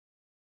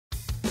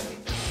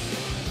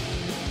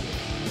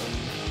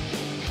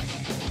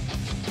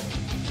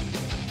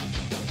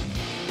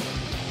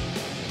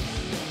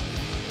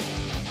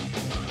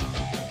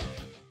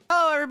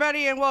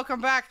everybody, and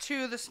welcome back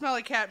to the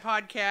Smelly Cat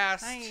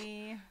Podcast.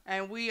 Hi.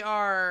 And we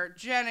are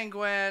Jen and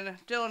Gwen,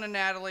 Dylan and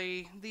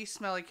Natalie, these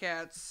Smelly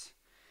Cats,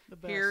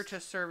 here to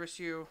service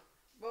you.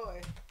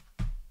 Boy,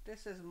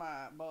 this is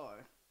my boy.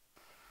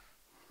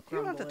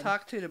 You want to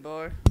talk to the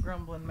boy?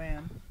 Grumbling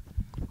man.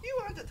 You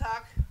want to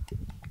talk?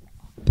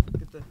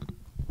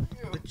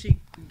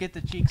 Get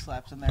the cheek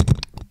slaps in there.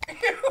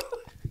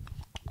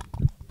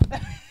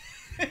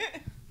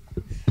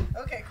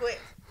 Okay, quit.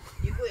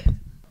 You quit.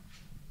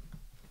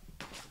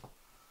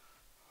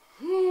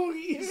 Ooh,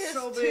 he's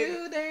so big.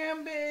 Too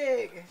damn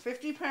big.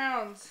 50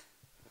 pounds.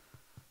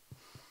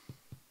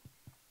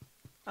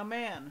 A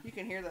man. You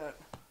can hear that.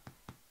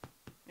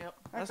 Yep.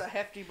 That's a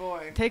hefty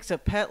boy. Takes a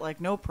pet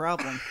like no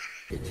problem.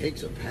 It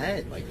takes a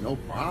pet like no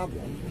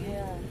problem.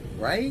 Yeah.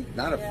 Right?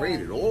 Not afraid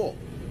at all.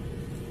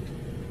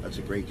 That's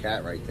a great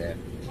cat right there.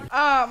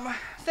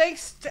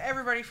 Thanks to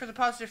everybody for the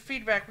positive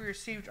feedback we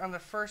received on the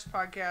first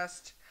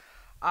podcast.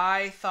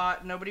 I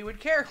thought nobody would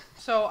care,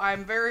 so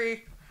I'm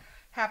very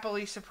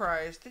happily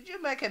surprised. Did you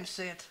make him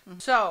sit? Mm-hmm.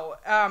 So,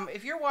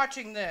 if you're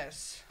watching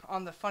this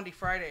on the Fundy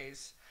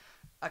Fridays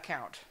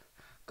account,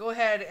 go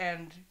ahead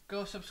and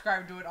go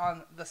subscribe to it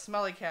on the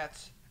Smelly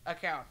Cats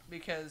account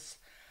because,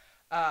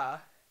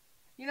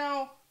 you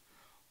know,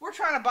 we're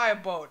trying to buy a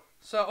boat,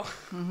 so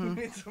we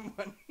need some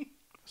money.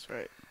 That's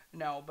right.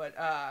 No, but,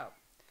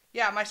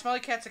 yeah, my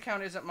Smelly Cats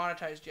account isn't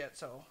monetized yet,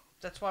 so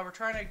that's why we're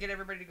trying to get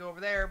everybody to go over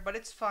there, but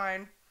it's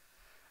fine.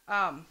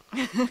 Gonna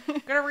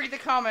read the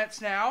comments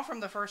now from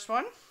the first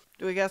one.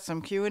 Do we got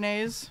some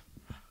Q&As?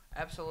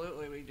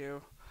 Absolutely, we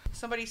do.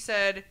 Somebody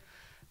said,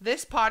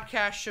 this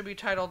podcast should be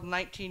titled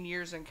 19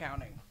 Years and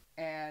Counting.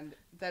 And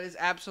that is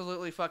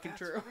absolutely fucking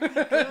true.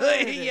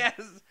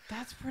 Yes.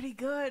 That's pretty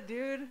good,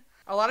 dude.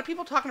 A lot of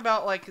people talking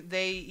about, like,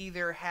 they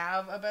either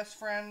have a best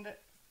friend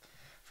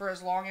for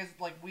as long as,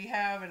 like, we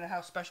have and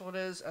how special it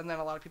is. And then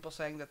a lot of people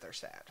saying that they're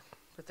sad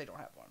that they don't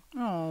have one.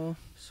 Oh.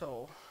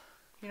 So,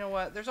 you know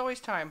what? There's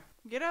always time.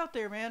 Get out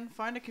there, man.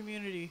 Find a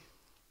community.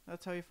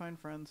 That's how you find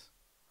friends.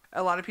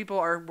 A lot of people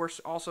were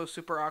also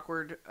super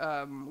awkward,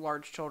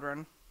 large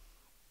children.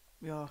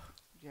 Yeah.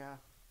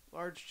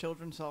 Large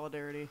children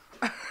solidarity.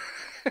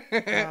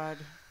 God.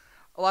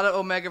 A lot of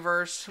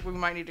Omegaverse. We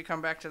might need to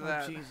come back to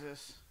that. Oh,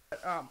 Jesus.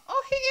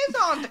 Oh, he is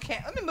on the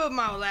cam. Let me move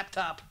my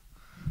laptop.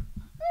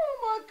 Oh,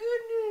 my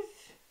goodness.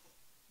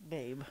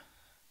 Babe.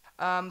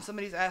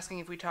 Somebody's asking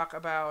if we talk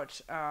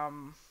about,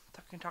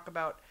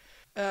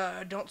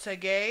 Don't Say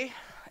Gay.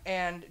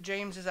 And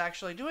James is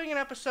actually doing an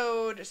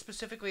episode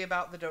specifically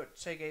about the Don't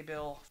Say Gay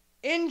bill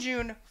in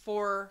June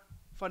for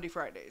Fundy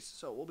Fridays.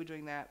 So we'll be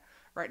doing that.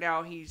 Right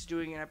now he's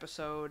doing an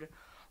episode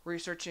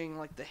researching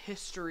like the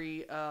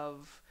history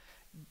of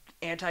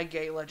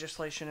anti-gay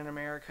legislation in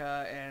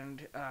America,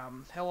 and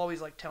he'll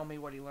always like tell me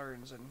what he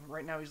learns, and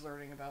right now he's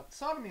learning about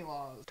sodomy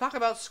laws. Talk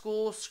about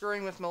schools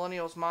screwing with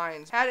millennials'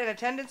 minds. Had an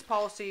attendance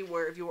policy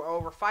where if you were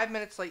over 5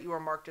 minutes late, you were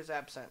marked as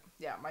absent.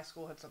 Yeah, my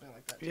school had something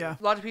like that too. Yeah.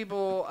 A lot of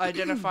people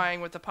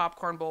identifying with the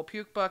popcorn bowl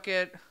puke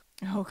bucket.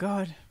 Oh,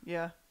 God.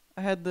 Yeah.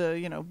 I had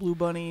the, Blue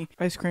Bunny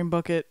ice cream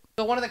bucket.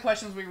 So one of the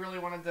questions we really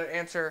wanted to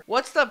answer,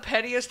 what's the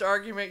pettiest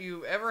argument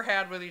you've ever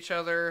had with each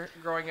other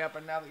growing up,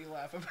 and now that you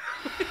laugh about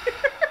it?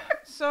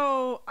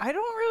 So, I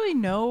don't really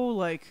know,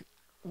 like,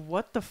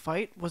 what the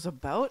fight was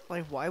about,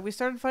 like, why we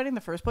started fighting in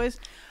the first place.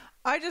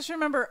 I just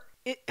remember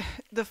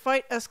the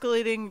fight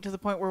escalating to the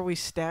point where we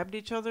stabbed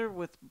each other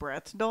with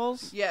Bratz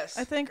dolls. Yes.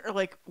 I think, or,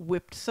 like,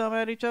 whipped some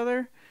at each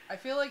other. I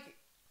feel like,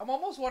 I'm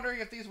almost wondering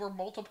if these were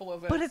multiple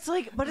events. But it's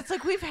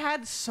like we've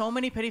had so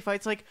many petty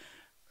fights. Like,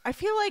 I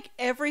feel like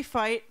every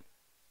fight,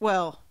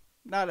 well,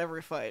 not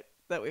every fight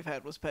that we've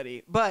had was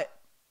petty, but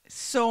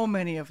so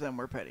many of them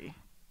were petty.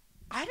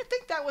 I didn't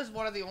think that was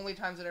one of the only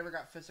times it ever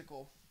got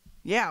physical.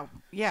 Yeah.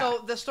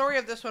 So the story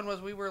of this one was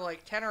we were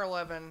like 10 or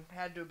 11,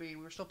 we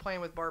were still playing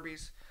with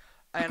Barbies,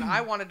 and I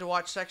wanted to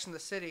watch Sex and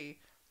the City,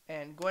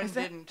 and Gwen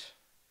didn't.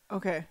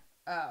 Okay.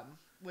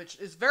 Which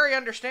is very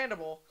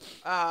understandable.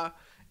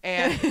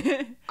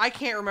 And I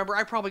can't remember.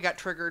 I probably got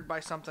triggered by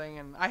something,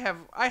 and I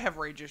have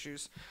rage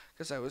issues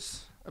because I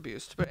was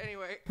abused. But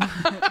anyway.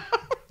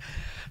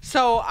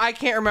 So I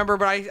can't remember,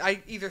 but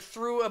I either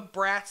threw a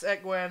Bratz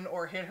at Gwen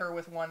or hit her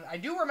with one. I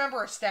do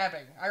remember a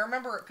stabbing. I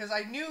remember because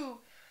I knew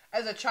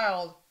as a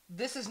child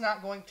this is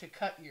not going to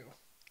cut you.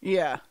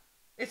 Yeah.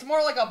 It's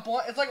more like a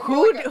blunt. It's like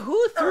who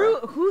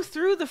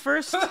threw the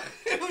first?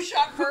 Who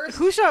shot first?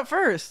 Who shot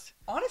first?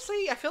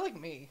 Honestly, I feel like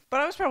me.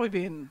 But I was probably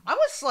being. I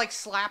was like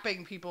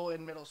slapping people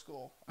in middle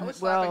school. I was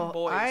slapping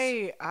boys.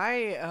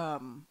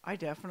 I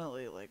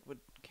definitely like would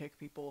kick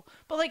people,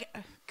 but like,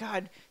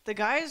 God, the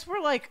guys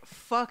were like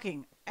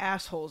fucking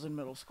assholes in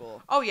middle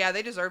school. Oh yeah,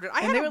 they deserved it.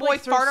 I had a boy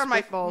fart on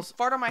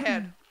my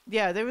head.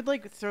 Yeah, they would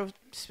like throw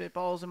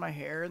spitballs in my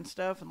hair and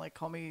stuff, and like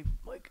call me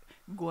like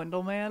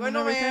Gwendolman.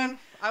 Gwendolman.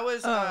 I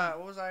was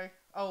what was I?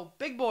 Oh,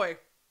 big boy.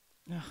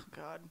 Oh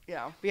God.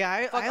 Yeah.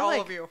 Yeah. Fuck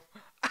all of you.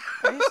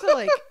 I used to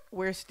like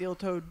wear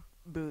steel-toed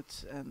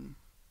boots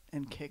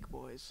and kick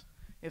boys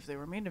if they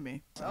were mean to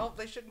me. Well,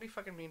 they shouldn't be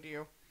fucking mean to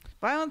you.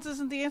 Violence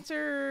isn't the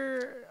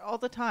answer all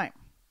the time.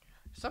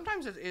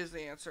 Sometimes it is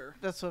the answer.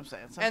 That's what I'm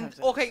saying. And Sometimes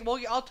it okay, is. well,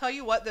 I'll tell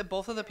you what. That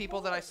both of the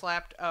people that I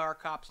slapped are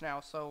cops now,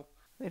 so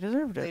They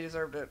deserved it. they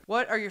deserved it.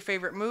 What are your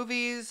favorite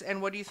movies,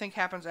 and what do you think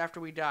happens after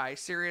we die?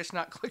 Serious,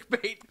 not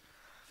clickbait.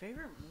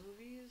 Favorite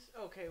movies?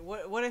 Okay,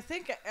 what I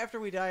think after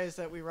we die is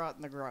that we rot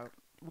in the ground.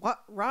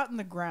 What rot in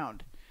the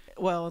ground?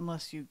 Well,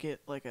 unless you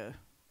get like a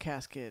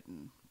casket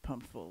and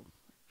pumped full of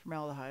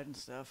formaldehyde and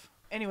stuff.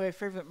 Anyway,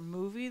 favorite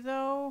movie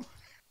though?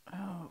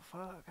 Oh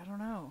fuck, I don't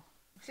know.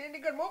 Seen any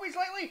good movies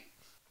lately?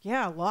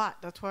 Yeah, a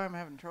lot. That's why I'm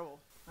having trouble.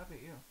 How about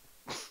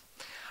you?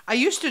 I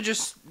used to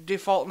just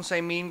default and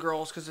say Mean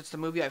Girls because it's the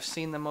movie I've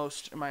seen the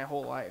most in my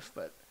whole life,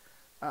 but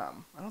I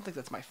don't think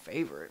that's my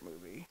favorite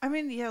movie. I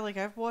mean, yeah, like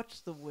I've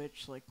watched The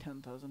Witch like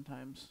 10,000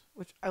 times,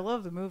 which I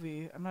love the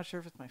movie. I'm not sure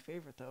if it's my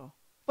favorite though.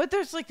 But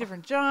there's like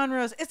different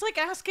genres. It's like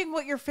asking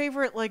what your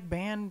favorite like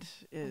band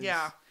is.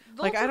 Yeah,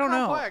 Like Those I are don't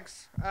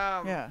complex.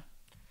 yeah.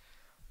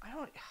 I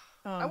don't.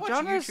 I watch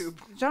genres, YouTube.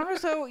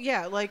 genres though,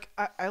 yeah, like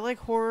I like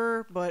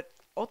horror, but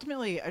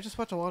ultimately I just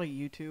watch a lot of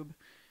YouTube.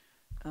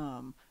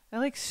 I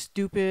like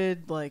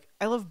stupid, like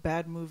I love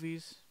bad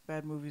movies.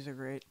 Bad movies are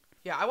great.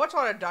 Yeah, I watch a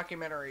lot of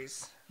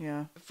documentaries.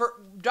 Yeah. For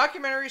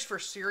documentaries for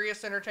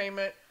serious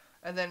entertainment,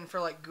 and then for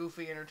like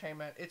goofy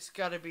entertainment, it's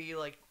got to be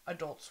like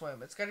Adult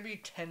Swim. It's got to be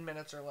 10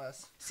 minutes or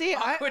less. See,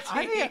 I'm Which-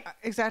 the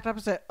exact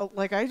opposite.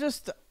 Like I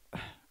just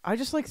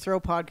like throw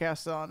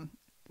podcasts on,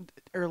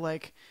 or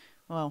like,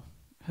 well,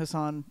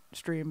 Hassan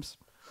streams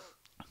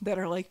that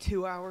are like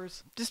 2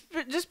 hours.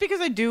 Just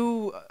because I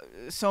do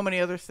so many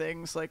other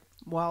things like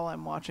while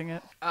I'm watching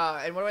it.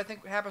 And what do I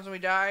think happens when we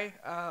die?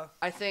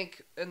 I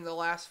think in the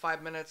last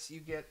 5 minutes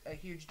you get a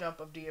huge dump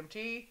of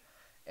DMT,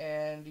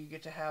 and you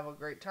get to have a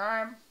great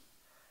time,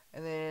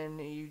 and then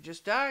you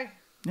just die.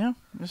 Yeah,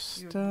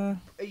 just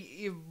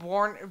You're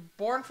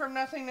born from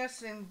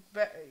nothingness and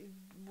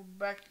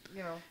back,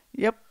 you know,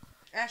 yep,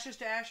 ashes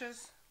to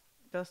ashes.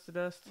 dust to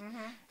dust.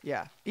 Mm-hmm.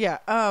 Yeah, yeah.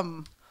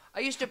 I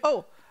used to.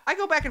 Oh, I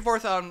go back and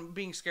forth on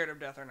being scared of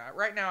death or not.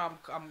 Right now,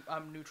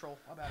 I'm neutral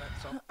about it.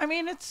 So I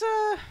mean,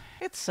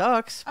 it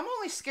sucks. I'm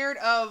only scared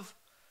of,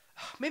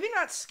 maybe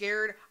not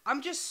scared.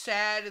 I'm just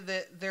sad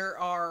that there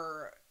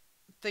are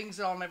things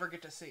that I'll never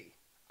get to see.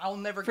 I'll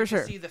never For get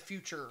sure. to see the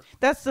future.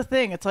 That's the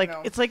thing. It's like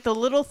know? it's like the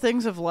little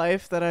things of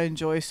life that I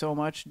enjoy so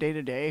much day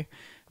to day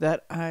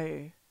that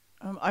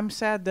I'm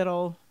sad that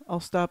I'll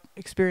stop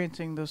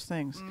experiencing those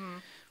things. Mm-hmm.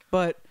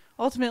 But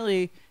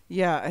ultimately,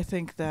 yeah, I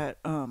think that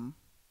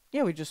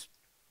yeah, we just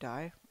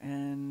die,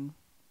 and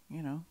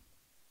you know,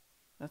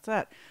 that's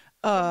that.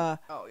 Oh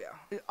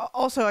yeah.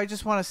 Also, I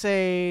just want to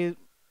say,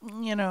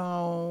 you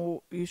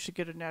know, you should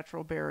get a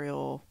natural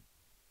burial,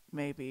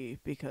 maybe,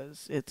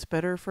 because it's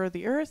better for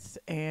the earth,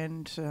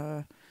 and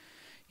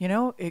you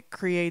know, it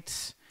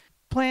creates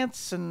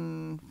plants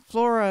and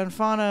flora and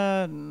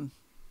fauna, and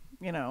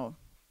you know,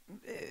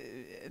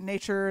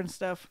 nature and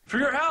stuff. For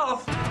your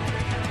health.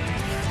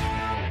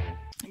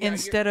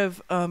 Instead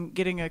of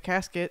getting a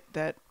casket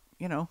that,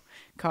 you know,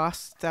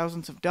 costs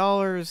thousands of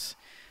dollars,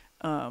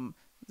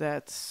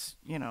 that's,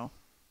 you know,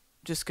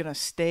 just gonna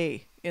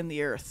stay in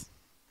the earth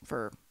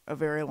for a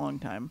very long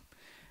time,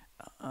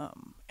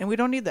 and we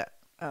don't need that.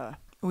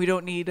 We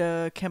don't need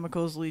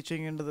chemicals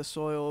leaching into the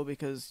soil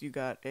because you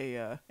got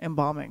a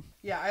embalming.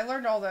 Yeah, I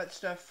learned all that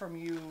stuff from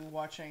you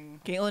watching.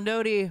 Caitlin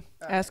Doty,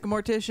 Ask a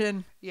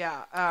Mortician.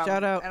 Yeah.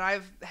 Shout out. And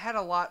I've had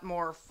a lot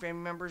more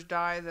family members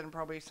die than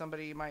probably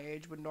somebody my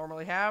age would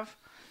normally have.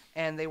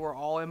 And they were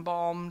all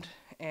embalmed.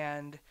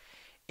 And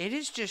it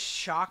is just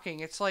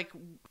shocking. It's like,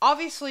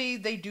 obviously,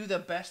 they do the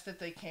best that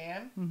they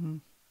can. Mm-hmm.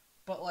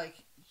 But,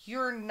 like,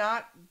 you're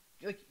not...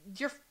 Like,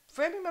 your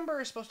family member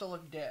is supposed to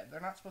look dead.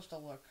 They're not supposed to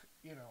look,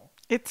 you know,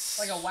 It's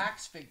like a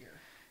wax figure.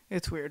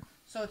 It's weird.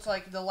 So it's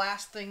like the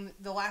last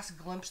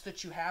glimpse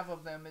that you have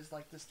of them is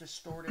like this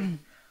distorted,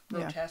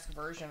 grotesque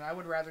version. I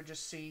would rather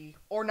just see,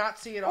 or not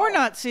see at all. Or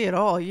not see it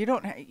all. You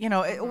don't, you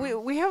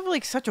know, we have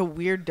like such a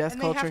weird death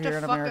And they have culture to here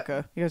in fuck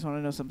America. You guys want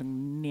to know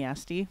something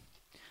nasty?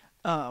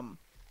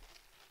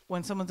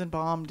 When someone's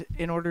embalmed,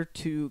 in order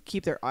to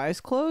keep their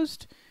eyes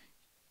closed,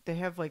 they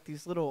have like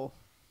these little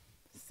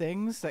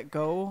things that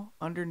go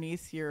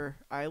underneath your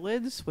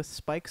eyelids with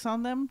spikes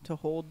on them to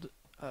hold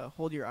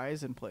your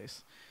eyes in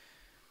place.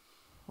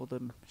 Hold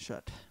them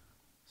shut.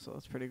 So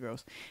that's pretty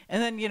gross.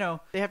 And then, you know,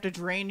 they have to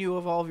drain you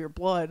of all of your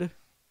blood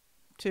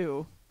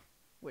too,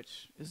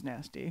 which is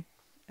nasty.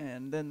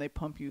 And then they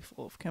pump you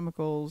full of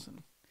chemicals,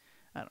 and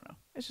I don't know.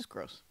 It's just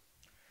gross.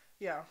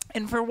 Yeah.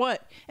 And for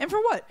what?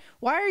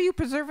 Why are you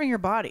preserving your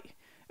body?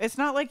 It's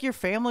not like your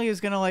family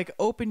is going to like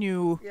open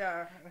you,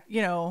 Yeah.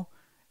 you know,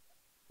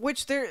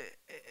 which there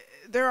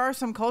are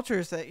some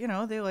cultures that, you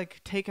know, they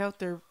like take out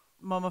their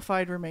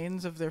mummified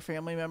remains of their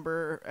family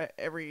member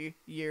every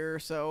year or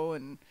so,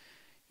 and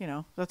you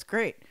know, that's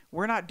great.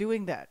 We're not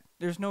doing that.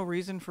 There's no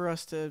reason for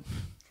us to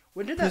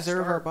When did that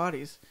preserve start? our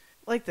bodies.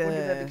 Like When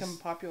did that become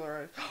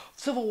popular?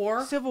 Civil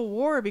War? Civil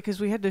War, because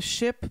we had to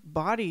ship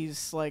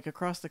bodies like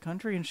across the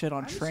country and shit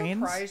on I'm trains.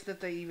 surprised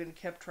that they even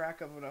kept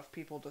track of enough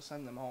people to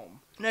send them home.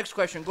 Next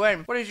question,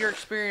 Gwen. What is your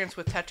experience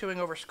with tattooing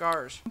over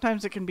scars?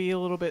 Sometimes it can be a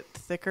little bit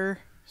thicker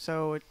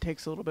so it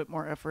takes a little bit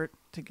more effort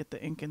to get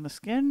the ink in the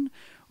skin,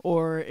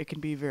 or it can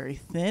be very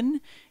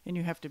thin, and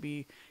you have to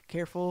be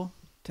careful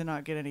to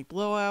not get any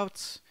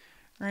blowouts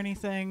or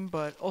anything.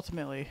 But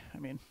ultimately, I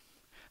mean,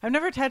 I've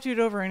never tattooed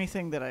over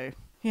anything that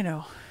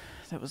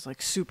that was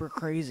like super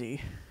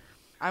crazy.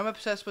 I'm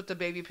obsessed with the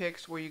baby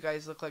pics where you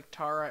guys look like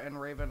Tara and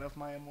Raven of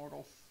My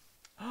Immortal.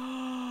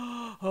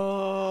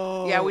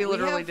 Oh, yeah, we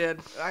literally did.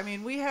 I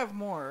mean, we have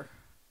more.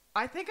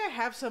 I think I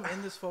have some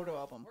in this photo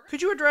album.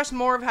 Could you address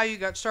more of how you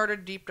got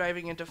started deep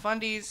diving into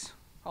fundies?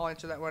 I'll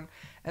answer that one.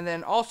 And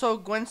then also,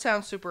 Gwen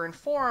sounds super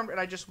informed, and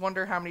I just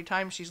wonder how many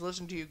times she's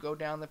listened to you go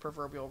down the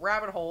proverbial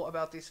rabbit hole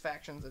about these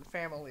factions and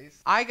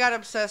families. I got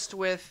obsessed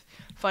with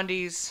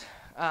fundies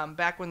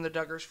back when the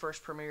Duggars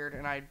first premiered,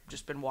 and I've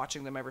just been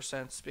watching them ever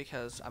since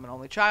because I'm an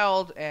only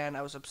child, and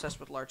I was obsessed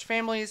with large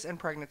families and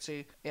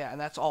pregnancy. Yeah, and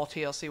that's all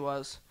TLC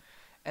was.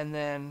 And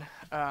then,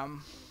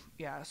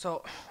 yeah,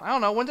 so, I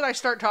don't know. When did I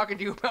start talking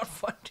to you about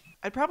fundies?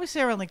 I'd probably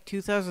say around like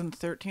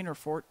 2013 or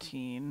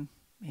 14,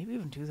 maybe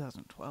even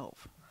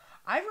 2012.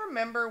 I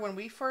remember when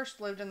we first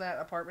lived in that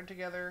apartment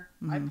together,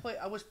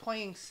 I was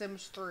playing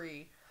Sims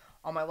 3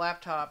 on my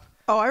laptop.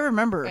 Oh, I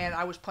remember. And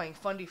I was playing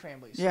Fundy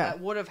Families. So yeah. That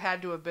would have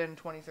had to have been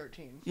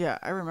 2013. Yeah,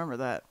 I remember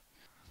that.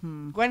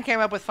 Gwen came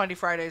up with Fundy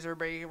Fridays,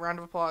 everybody. Round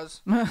of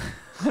applause. I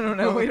don't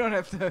know. We don't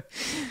have to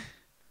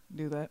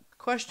do that.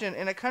 Question.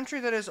 In a country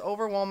that is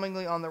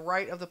overwhelmingly on the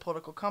right of the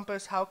political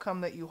compass, how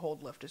come that you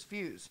hold leftist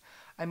views?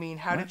 I mean,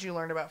 how did you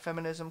learn about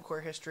feminism,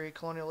 queer history,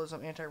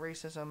 colonialism,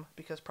 anti-racism?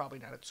 Because probably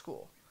not at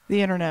school.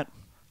 The internet.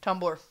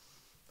 Tumblr.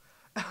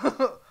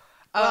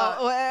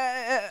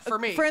 For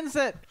me. Friends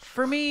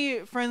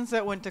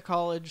that went to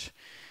college.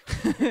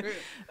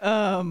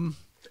 And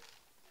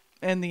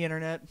the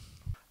internet.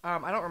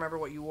 I don't remember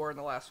what you wore in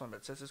the last one, but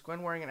it says, is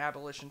Gwen wearing an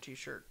abolition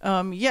t-shirt?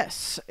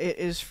 Yes. It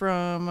is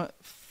from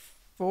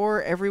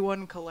For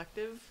Everyone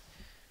Collective.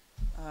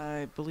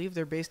 I believe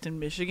they're based in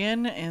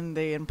Michigan, and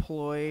they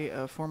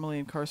employ formerly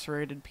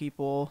incarcerated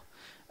people,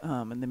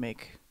 and they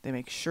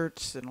make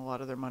shirts, and a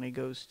lot of their money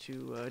goes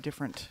to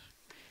different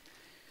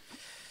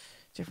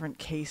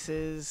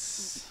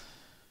cases.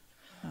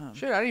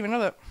 Shit, I didn't even know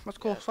that. That's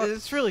cool. Yeah,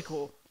 it's really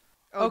cool.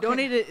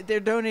 Okay. They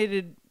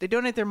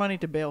donate their money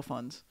to bail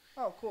funds.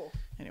 Oh, cool.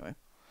 Anyway.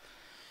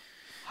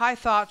 High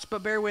thoughts,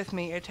 but bear with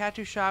me. A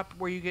tattoo shop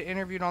where you get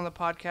interviewed on the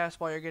podcast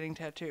while you're getting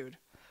tattooed.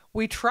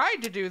 We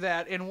tried to do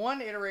that in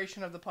one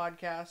iteration of the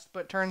podcast,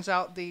 but turns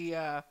out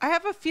I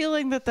have a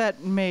feeling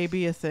that may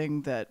be a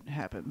thing that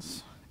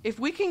happens. If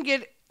we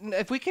can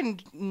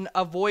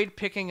avoid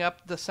picking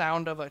up the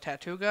sound of a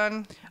tattoo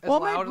gun as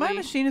loudly. My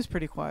machine is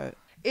pretty quiet.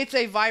 It's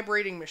a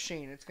vibrating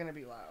machine. It's going to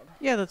be loud.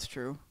 Yeah, that's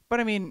true. But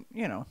I mean,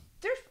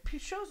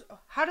 There's shows.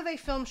 How do they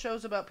film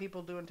shows about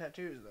people doing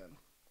tattoos then?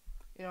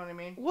 You know what I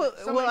mean? We'll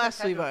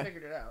ask Levi.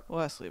 Figured it out.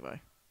 We'll ask Levi.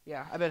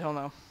 Yeah, I bet he'll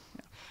know.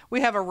 Yeah. We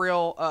have a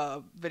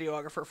real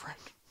videographer friend.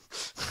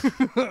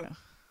 Yeah.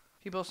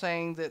 People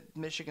saying that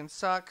Michigan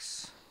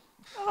sucks.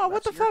 Oh,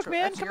 what the fuck,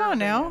 man? Come on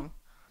now. Opinion.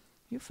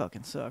 You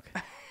fucking suck.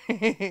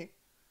 I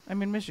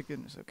mean,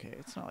 Michigan is okay.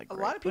 It's not like great,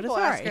 a lot of people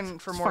are asking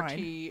for more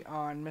tea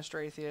on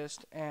Mr.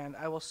 Atheist, and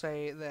I will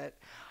say that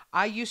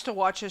I used to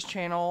watch his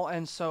channel,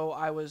 and so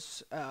I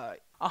was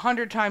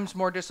 100 times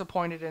more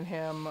disappointed in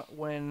him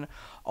when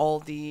all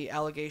the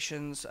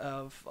allegations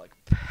of like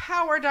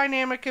power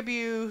dynamic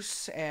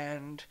abuse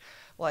and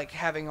like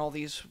having all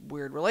these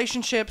weird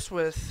relationships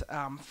with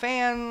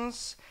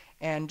fans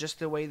and just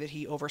the way that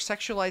he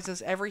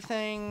over-sexualizes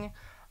everything.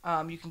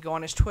 You can go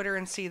on his Twitter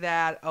and see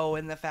that. Oh,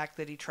 and the fact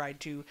that he tried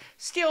to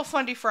steal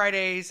Fundy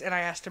Fridays, and I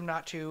asked him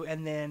not to,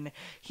 and then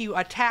he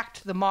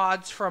attacked the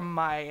mods from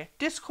my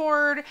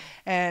Discord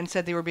and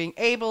said they were being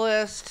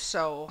ableist.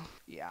 So,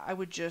 yeah, I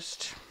would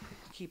just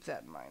keep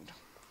that in mind.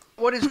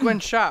 What is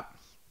Gwen's shop?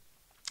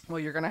 Well,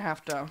 you're gonna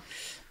have to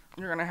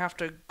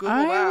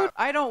Google that.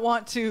 I don't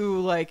want to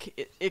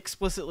like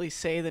explicitly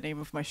say the name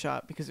of my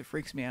shop because it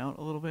freaks me out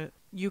a little bit.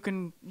 You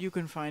can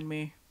find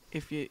me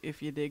if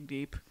you dig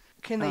deep.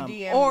 Can they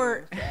DM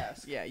or you?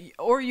 Yeah,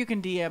 or you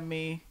can DM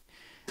me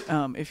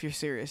if you're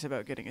serious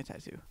about getting a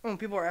tattoo.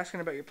 People are asking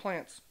about your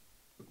plants.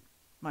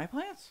 My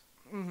plants?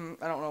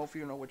 I don't know if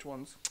you know which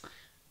ones.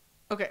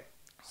 Okay,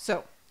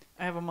 so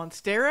I have a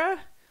Monstera,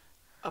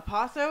 a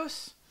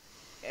Pothos,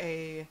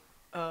 a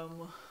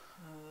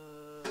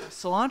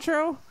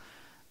cilantro,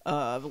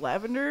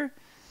 lavender,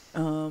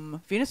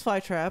 Venus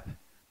flytrap,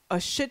 a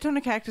shit ton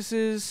of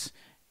cactuses,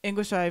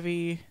 English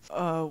ivy,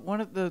 one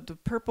of the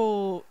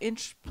purple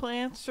inch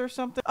plants or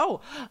something.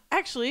 Oh,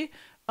 actually,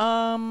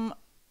 I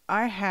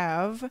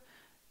have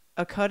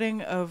a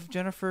cutting of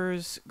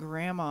Jennifer's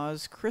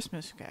grandma's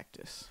Christmas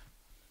cactus.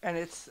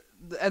 And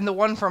the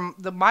one from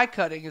my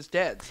cutting is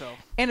dead, so.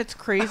 And it's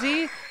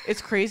crazy.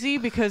 It's crazy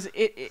because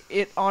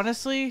it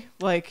honestly,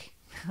 like,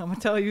 I'm gonna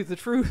tell you the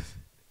truth.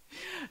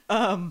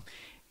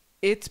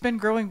 It's been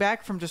growing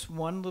back from just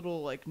one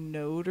little like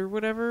node or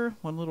whatever,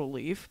 one little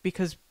leaf,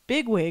 because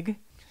Bigwig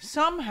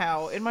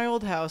somehow in my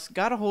old house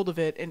got a hold of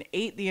it and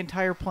ate the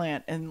entire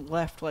plant and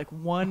left like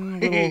one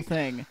little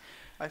thing.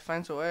 I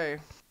finds a way. It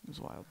was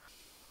wild.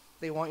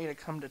 they want you to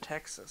come to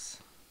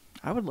Texas.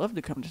 I would love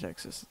to come to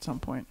Texas at some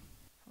point.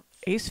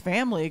 Ace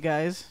Family,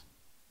 guys.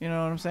 You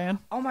know what I'm saying?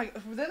 Oh my,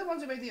 were they the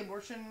ones who made the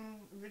abortion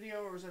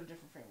video, or was it a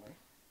different family?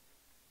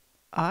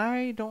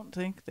 I don't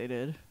think they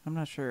did. I'm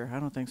not sure. I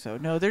don't think so.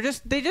 No, they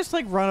just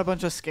like run a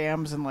bunch of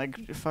scams and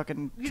like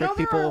fucking trick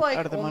people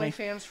out of the money.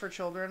 OnlyFans for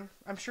children?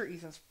 I'm sure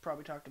Ethan's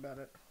probably talked about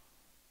it.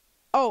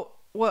 Oh,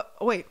 what?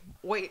 Wait,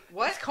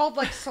 what? It's called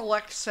like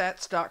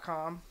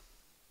selectsets.com.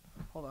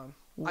 Hold on.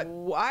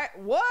 What?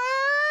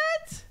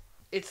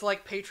 It's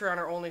like Patreon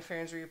or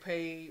OnlyFans where you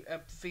pay a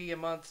fee a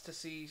month to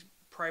see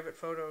private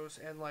photos,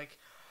 and like,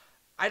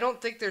 I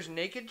don't think there's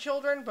naked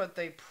children, but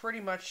they pretty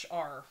much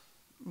are.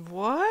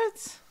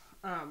 What?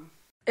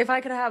 If I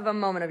could have a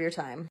moment of your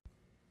time.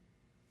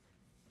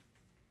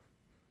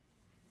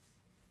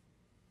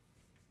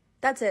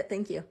 That's it,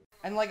 thank you.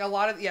 And like a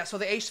lot of, so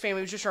the Ace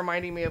Family was just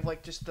reminding me of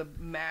like just the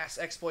mass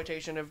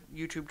exploitation of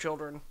YouTube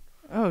children.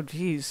 Oh,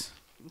 jeez.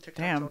 TikTok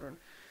Damn. children.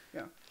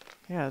 Yeah.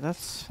 Yeah,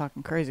 that's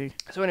fucking crazy.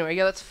 So anyway,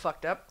 yeah, that's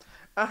fucked up.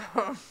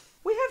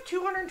 We have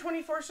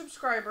 224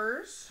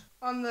 subscribers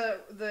on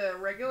the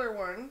regular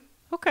one.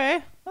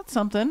 Okay, that's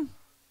something.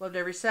 Loved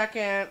every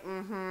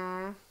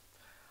second.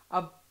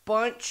 A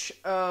bunch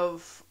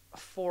of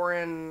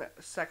foreign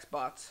sex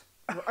bots.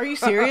 Are you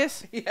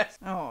serious? Yes.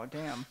 Oh,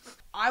 damn.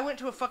 I went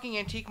to a fucking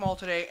antique mall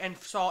today and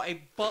saw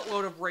a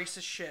buttload of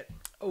racist shit.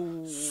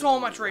 Oh. So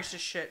much racist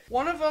shit.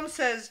 One of them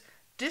says,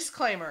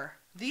 disclaimer,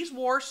 these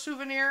war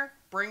souvenir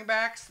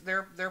bringbacks,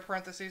 their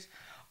parentheses,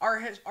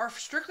 are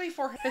strictly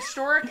for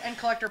historic and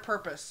collector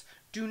purpose.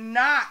 Do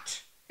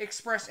not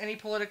express any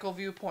political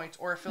viewpoints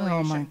or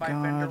affiliation by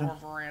vendor or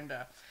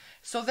veranda.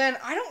 So then,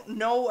 I don't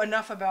know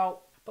enough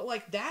about, but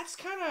like, that's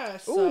kind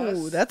of sus.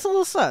 Ooh, that's a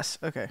little sus.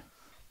 Okay.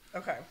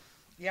 Okay.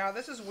 Yeah,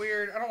 this is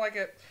weird. I don't like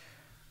it.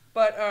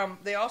 But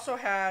they also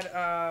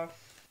had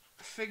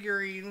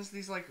figurines,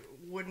 these like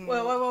wooden...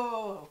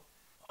 Whoa.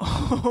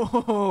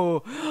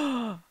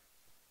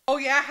 Oh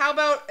yeah, how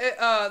about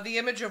the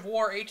image of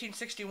war,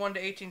 1861 to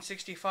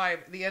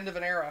 1865, the end of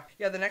an era?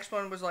 Yeah, the next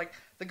one was like,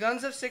 the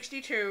guns of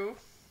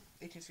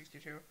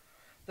 1862,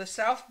 the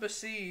South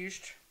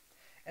besieged,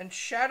 and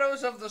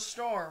shadows of the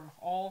storm,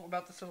 all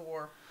about the Civil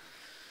War.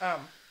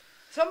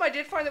 Something I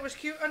did find that was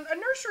cute, a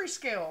nursery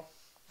scale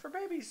for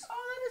babies. Oh,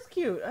 that is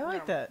cute. I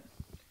like that.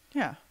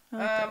 Yeah. I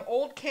like that.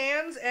 Old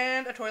cans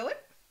and a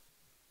toilet.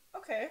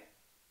 Okay.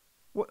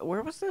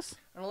 Where was this?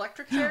 An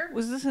electric chair.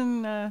 Was this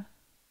in... It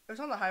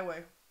was on the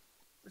highway.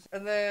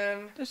 And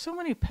then... There's so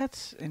many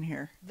pets in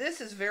here.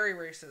 This is very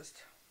racist.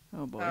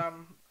 Oh, boy.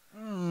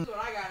 That's what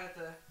I got at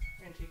the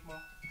antique mall.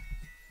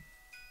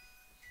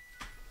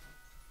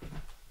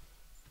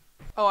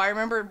 Oh, I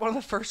remember one of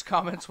the first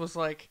comments was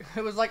like,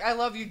 it was like, I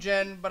love you,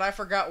 Jen, but I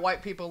forgot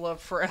white people love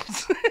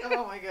Friends.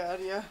 Oh, my God,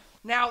 yeah.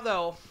 Now,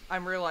 though,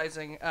 I'm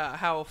realizing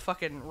how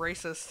fucking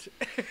racist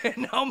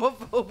and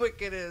homophobic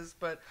it is,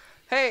 but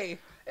hey,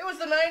 it was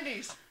the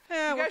 90s.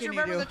 Yeah, you guys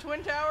remember the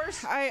Twin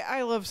Towers?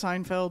 I love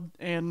Seinfeld,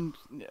 and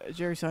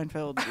Jerry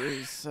Seinfeld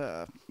is,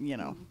 you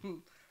know.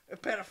 A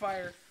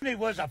pedophile. He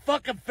was a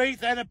fucking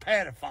thief and a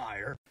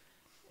pedophile.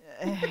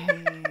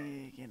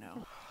 You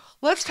know.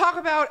 Let's talk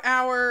about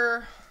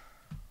our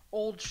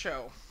old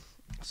show.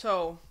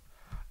 So,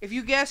 if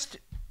you guessed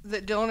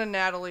that Dylan and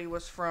Natalie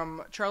was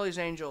from Charlie's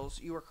Angels,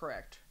 you were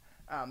correct.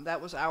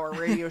 That was our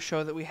radio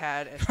show that we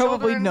had as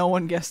Probably children. no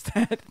one guessed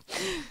that.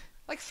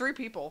 Like 3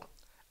 people.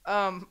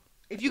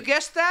 If you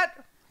guessed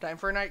that, time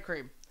for a night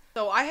cream.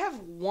 So I have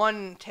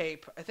one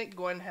tape. I think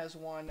Gwen has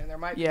one, and there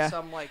might be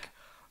some like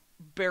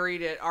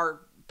buried at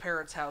our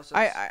parents' houses.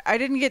 I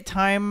didn't get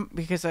time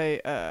because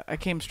I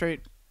came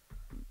straight.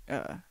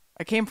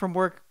 I came from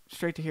work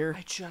straight to here.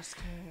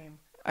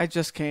 I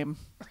just came,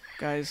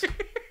 guys.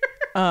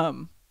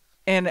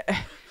 And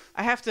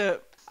I have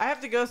to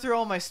go through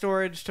all my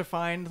storage to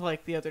find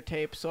like the other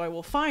tape. So I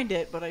will find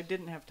it, but I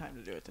didn't have time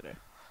to do it today.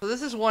 So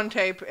this is one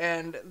tape,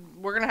 and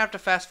we're gonna have to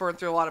fast forward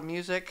through a lot of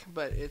music,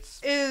 but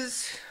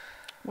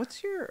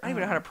What's your? I don't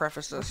even know how to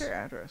preface this. What's your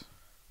address?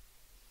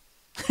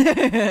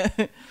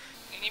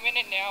 Any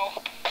minute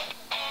now.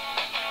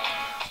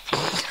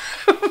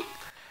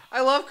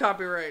 I love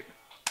copyright.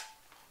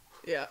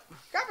 Yeah.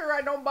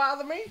 Copyright don't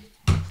bother me.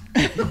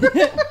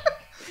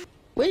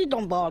 Weed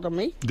don't bother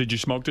me. Did you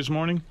smoke this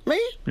morning?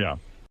 Me? Yeah.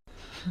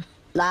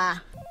 Nah.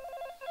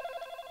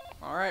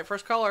 All right,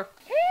 first caller.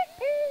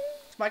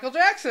 It's Michael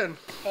Jackson.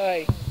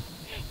 Hi.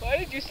 Why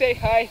did you say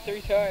hi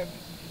 3 times?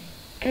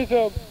 'Cause,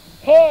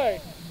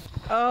 hi!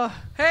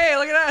 Hey,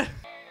 look at that.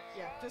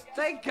 Yeah. Just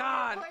Thank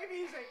God. play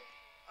music.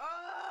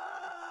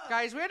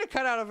 Guys, we had to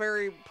cut out a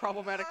very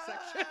problematic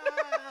section.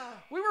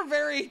 We were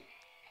very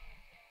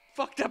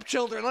fucked up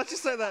children. Let's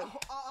just say that.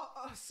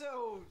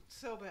 So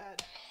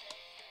bad.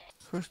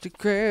 Krusty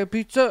Krab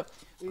pizza.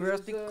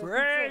 Krusty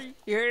Krab.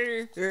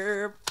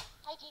 Yeah.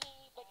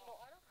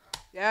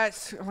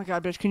 Yes. Oh my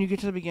God, bitch. Can you get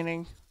to the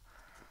beginning?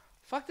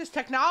 Fuck this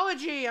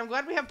technology. I'm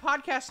glad we have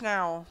podcasts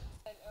now.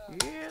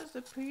 Here's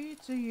the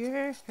pizza,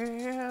 yeah,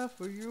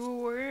 for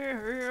you.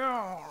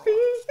 Yeah.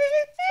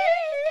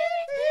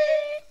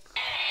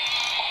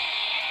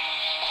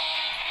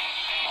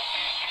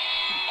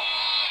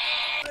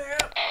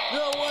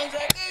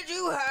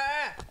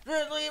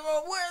 Just leave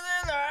them where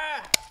they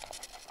lie.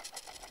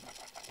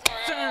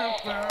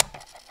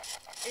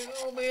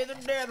 It'll be the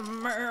death of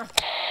me.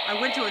 I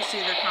went to see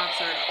their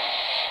concert.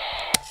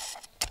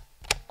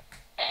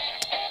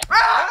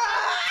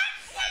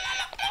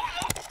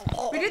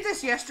 We did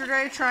this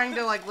yesterday, trying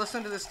to like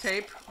listen to this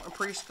tape or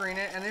pre-screen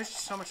it, and there's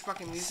just so much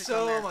fucking music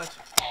on there. So much.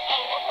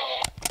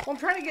 Well, I'm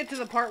trying to get to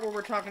the part where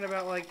we're talking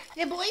about like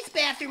the boys'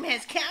 bathroom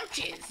has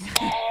couches.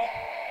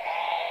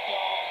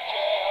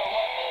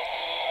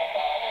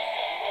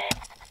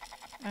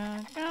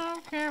 I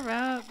don't care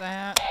about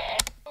that.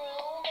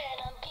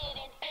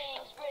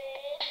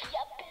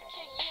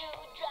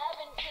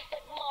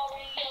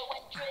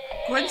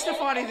 Gwen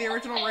Stefani, the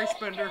original race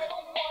bender.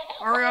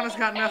 Ariana's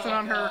got nothing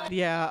on her.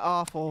 Yeah,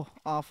 awful,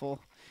 awful.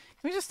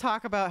 Can we just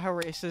talk about how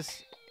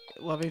racist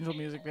Love Angel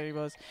music video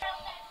was?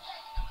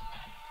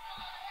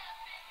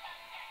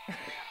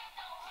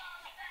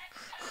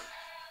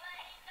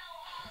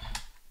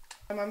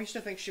 My mom used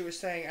to think she was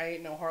saying, I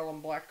ain't no Harlem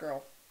black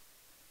girl.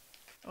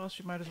 Well,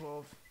 she might as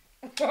well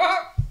have. Green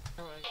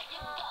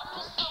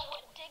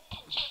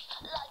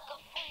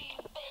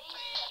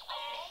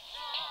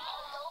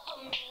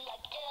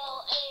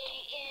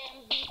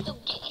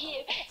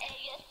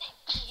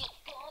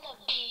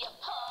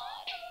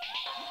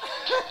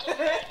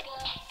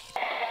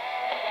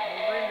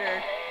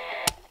Day.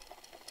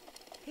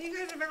 Hey, you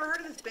guys have ever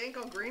heard of this band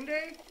called Green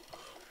Day?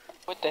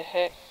 What the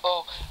heck?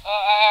 Oh,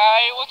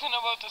 I wasn't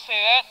about to say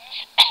that.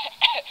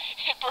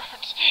 It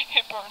burns.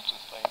 It burns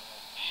with fire.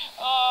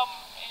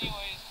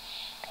 Anyways,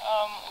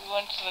 we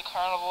went to the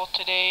carnival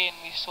today and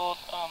we sold,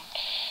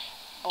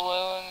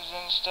 balloons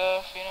and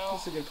stuff, you know?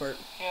 That's the good part.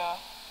 Yeah.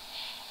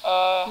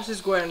 This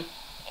is Gwen.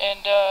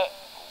 And,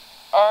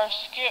 our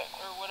skit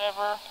or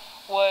whatever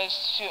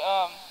was to,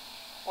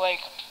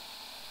 like,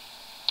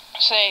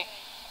 say,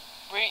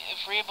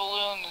 free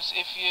balloons.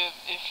 If you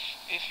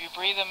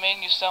breathe them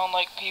in, you sound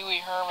like Pee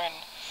Wee Herman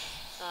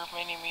or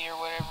Mini Me or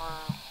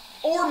whatever.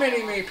 Or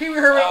Mini Me. Pee Wee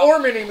Herman or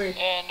Mini Me.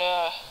 And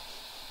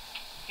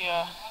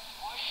yeah.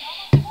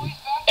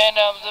 And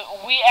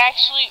we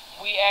actually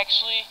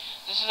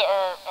this is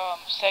our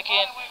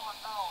second.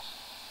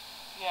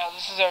 Yeah,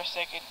 this is our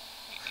second.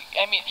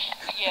 I mean,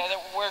 yeah,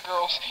 we're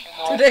girls.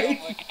 Today.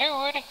 Like,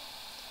 dude.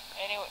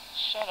 Anyway,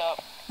 shut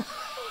up.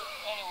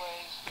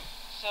 Anyways,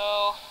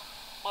 so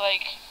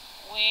like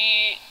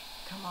we.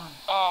 Come on.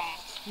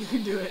 You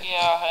can do it. Yeah,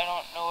 I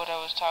don't know what I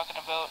was talking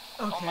about.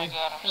 Okay. Oh my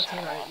god, I'm That's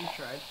sorry. alright, you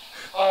tried.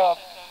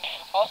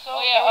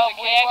 Also, yeah,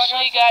 we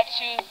actually got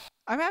to.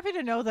 I'm happy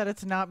to know that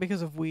it's not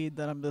because of weed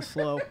that I'm this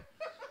slow.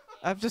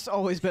 I've just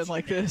always been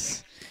like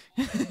this.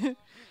 We ran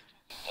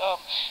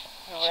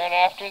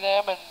after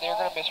them, and they're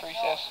gonna miss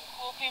recess.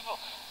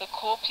 The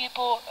cool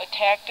people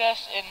attacked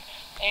us, and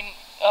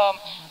the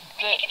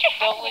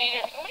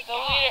leader.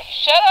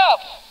 Shut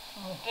up.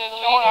 The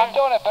leader, I'm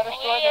doing a better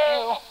story than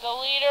you. The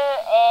leader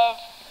of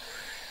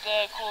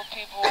the cool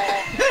people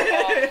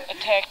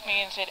attacked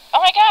me and said, "Oh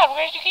my God,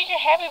 where did you get your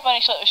Happy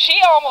Bunny?"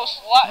 She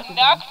almost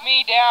knocked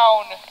me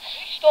down.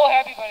 She stole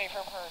Happy Bunny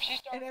from her.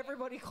 And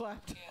everybody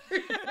clapped. Yeah.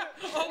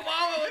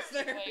 Obama was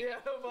there. Like,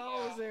 Yeah,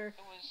 Obama was there.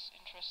 It was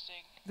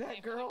interesting. That They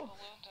put girl?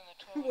 balloons in the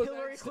toilet.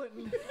 Hillary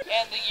Clinton.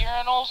 And the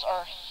urinals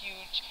are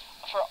huge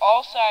for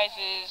all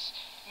sizes.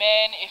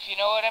 Men, if you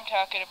know what I'm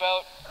talking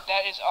about,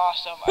 that is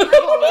awesome. I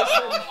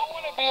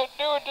want to be a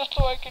dude just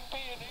so I can be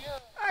in the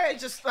urinal.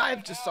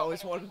 I've just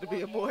always wanted to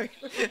be a boy.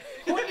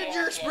 When did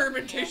your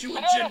experimentation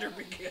with gender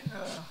begin?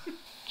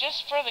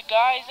 Just for the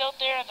guys out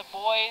there, the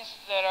boys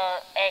that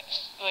are at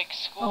like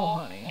school. Oh,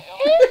 honey.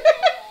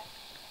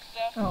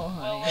 Stuff. Oh,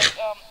 honey. Well, like,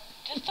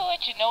 just to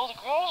let you know, the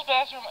girls'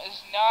 bathroom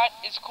is not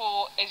as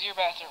cool as your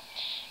bathroom.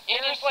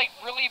 There's like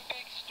really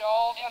big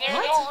stalls, and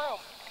there's no room.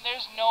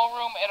 There's no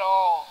room at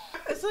all.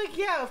 It's like,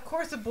 yeah, of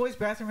course the boys'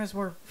 bathroom has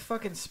more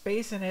fucking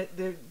space in it.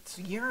 There's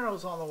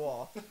urinals on the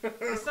wall.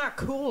 It's not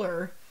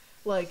cooler.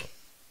 Like,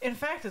 in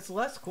fact, it's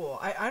less cool.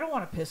 I don't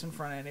want to piss in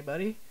front of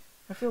anybody.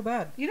 I feel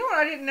bad You know what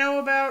I didn't know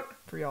about?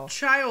 for y'all.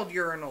 Child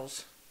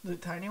urinals. The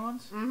tiny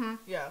ones? Mm-hmm.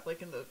 Yeah,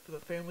 like in the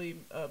family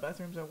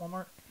bathrooms at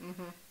Walmart.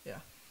 Mm-hmm. Yeah.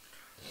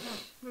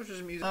 Which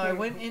is music. I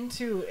went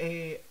into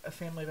a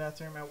family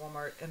bathroom at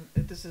Walmart, and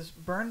this is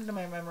burned into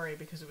my memory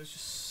because it was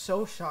just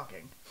so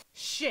shocking.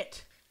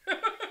 Shit.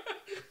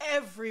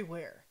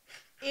 Everywhere.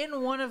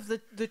 In one of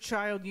the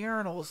child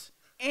urinals,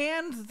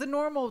 and the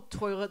normal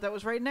toilet that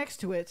was right next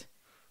to it,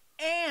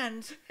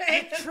 and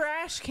a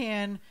trash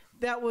can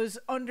that was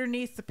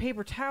underneath the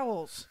paper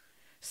towels.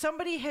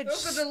 Somebody had That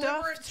was a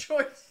deliberate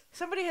choice.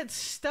 Somebody had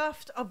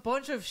stuffed a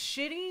bunch of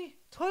shitty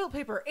toilet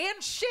paper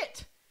and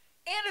shit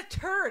and a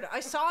turd. I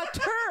saw a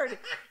turd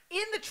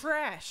in the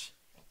trash,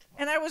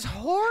 and I was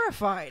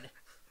horrified.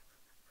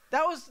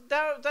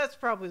 That's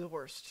probably the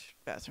worst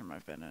bathroom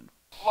I've been in.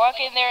 Walk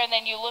in there, and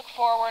then you look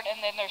forward,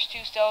 and then there's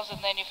two stalls,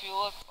 and then if you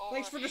look over,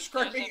 Thanks for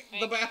describing there's a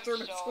the big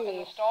bathroom at stall, school.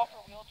 And the stall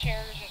for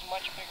wheelchairs is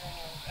much bigger than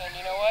yours. And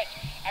you know what?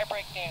 I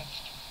break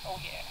danced.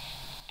 Oh yeah.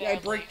 Yeah, I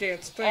break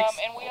danced. Thanks.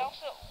 And we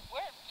also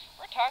we're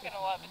talking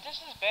a lot, but this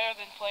is better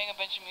than playing a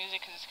bunch of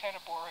music because it's kind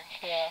of boring.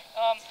 Yeah.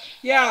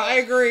 Yeah, I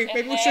agree. And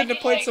Maybe we then, shouldn't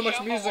have played so much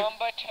Chumbawamba music.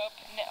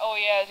 Oh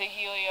yeah, the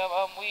helium.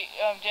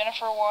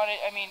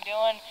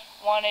 Dylan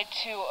wanted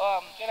to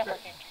Jennifer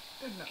came to.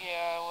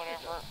 yeah,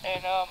 whatever.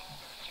 And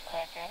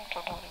crap, I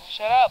don't know what it was.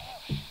 Shut up.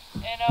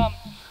 And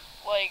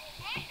like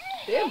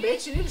Damn,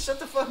 bitch, you need to shut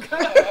the fuck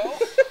up.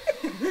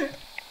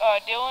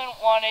 Dylan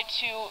wanted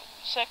to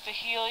suck the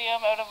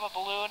helium out of a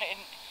balloon and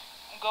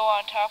go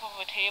on top of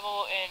a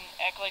table and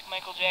act like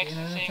Michael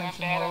Jackson, saying I'm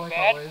bad, I'm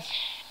bad,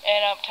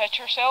 and touch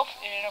herself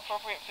in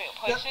inappropriate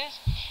places,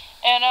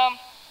 and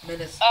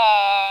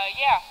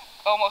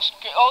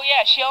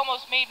yeah, she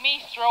almost made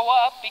me throw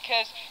up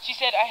because she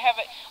said I have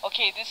it.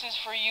 Okay, this is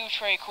for you,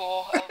 Trey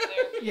Cool out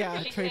there.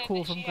 Yeah, She Trey said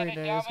Cool that from she had Green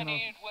a Day is gonna.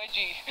 dominated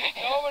wedgie.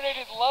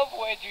 Dominated love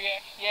wedgie.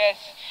 Yes.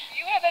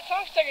 You had that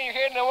song stuck in your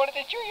head, and I wanted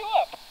to cheer you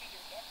up.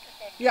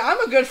 Yeah, I'm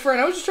a good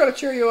friend. I was just trying to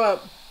cheer you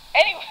up.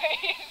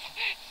 Anyways,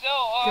 so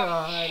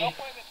God. I'll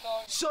play the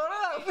song. Shut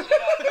up!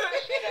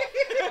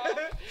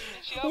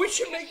 We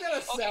should make that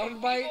a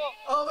soundbite.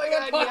 Oh my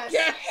God, Podcast.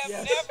 Have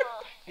Yes. never,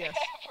 Yes.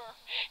 ever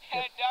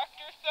had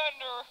Dr.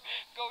 Thunder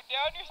go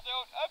down your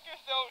throat, up your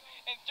throat,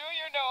 and through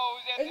your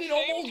nose at And the then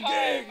same almost time,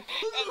 gag.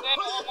 and then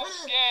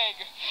almost gag.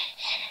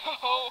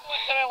 So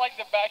then I like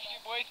the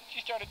Backstreet Boys, and she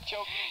started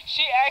choking.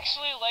 She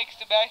actually likes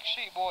the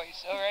Backstreet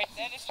Boys. All right,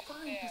 that is just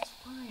sad.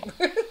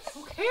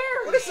 Who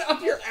cares? What is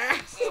up your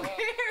ass? Who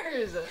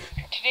cares?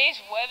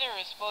 Today's weather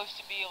is supposed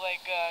to be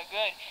like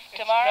good. It's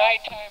Tomorrow,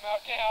 nighttime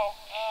out now.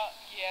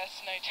 yes,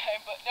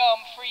 nighttime. But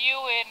for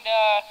you in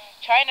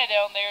China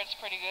down there, it's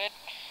pretty good.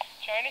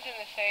 China's in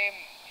the same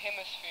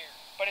hemisphere,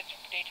 but it's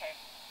daytime.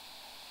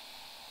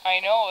 I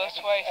know, that's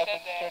why I I've said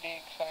been that.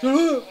 studying science.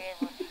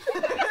 Whatever.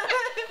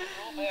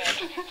 Real bad.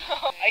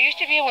 I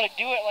used to be able to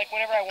do it like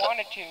whenever I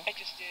wanted to. I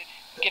just did.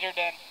 Get her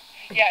done.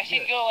 Yeah,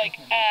 she'd go like,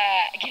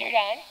 get her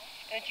done.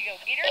 And then she'd go,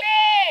 get her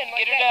done.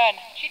 Like Get her that.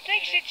 done. She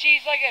thinks that she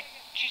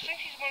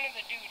thinks she's one of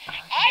the dudes.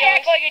 I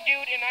act like a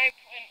dude, and my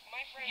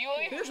friends. You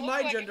even Here's look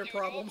my like gender a dude.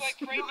 problems.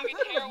 You look like Frankie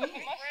Gutierrez with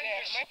a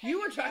mustache. You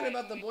were talking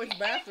about the boys'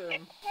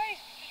 bathroom. Guys,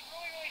 this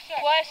really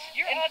sucks. Plus,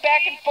 You're in ugly,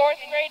 back in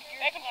fourth and grade,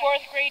 you're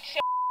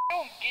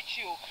don't get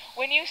you.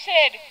 When you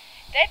said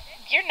that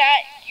you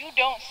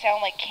don't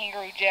sound like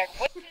Kangaroo Jack.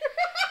 What? You don't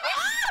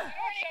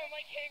sound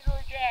like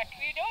Kangaroo Jack.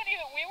 We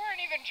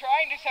weren't even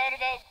trying to sound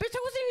about. Bitch,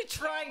 I wasn't even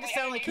trying to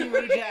sound like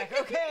Kangaroo Jack,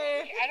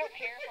 okay? I don't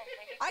care if I'm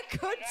friends. I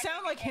could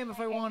sound like him if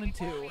I wanted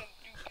to.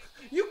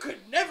 You could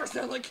never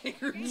sound like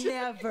Kangaroo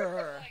Jack.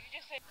 Never.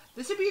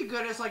 This would be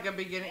good as like a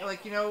beginning,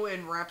 like you know,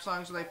 in rap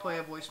songs when they play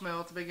a voicemail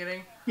at the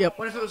beginning. Yep.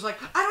 What if it was like,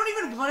 I don't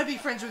even want to be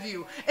friends with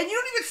you, and you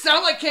don't even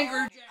sound like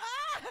Kangaroo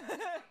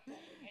Jack?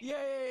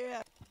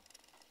 Yeah.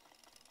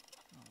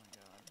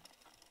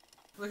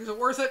 Like, is it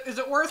worth it? Is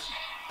it worth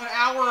an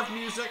hour of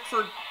music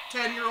for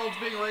 10-year-olds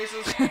being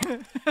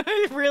racist?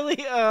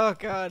 Really? Oh,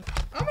 God.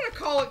 I'm gonna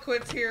call it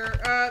quits here.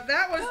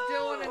 That was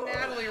Dylan and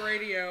Natalie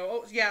Radio.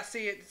 Oh, yeah,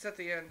 see, it's at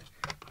the end.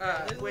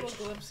 There's a little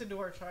glimpse into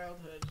our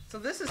childhood. So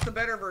this is the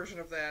better version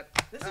of that.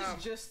 This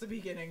is just the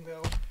beginning,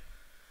 though.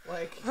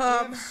 Like, we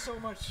have so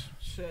much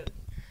shit.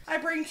 I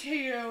bring to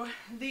you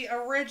the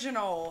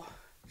original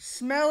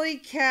Smelly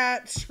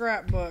Cat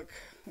scrapbook.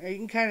 You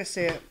can kind of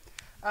see it.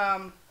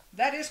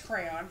 That is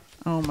crayon.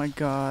 Oh, my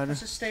God.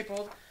 This is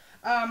stapled.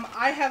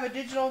 I have a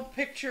digital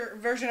picture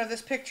version of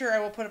this picture I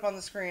will put up on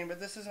the screen, but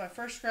this is my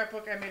first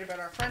scrapbook I made about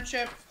our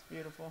friendship.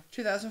 Beautiful.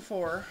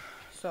 2004.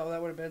 So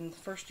that would have been the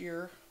first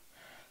year.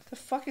 The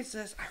fuck is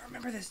this? I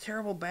remember this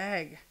terrible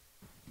bag.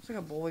 It's like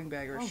a bowling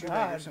bag or a shoe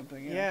bag or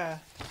something. Yeah.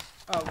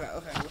 Oh, God.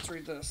 Okay, let's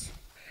read this.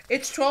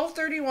 It's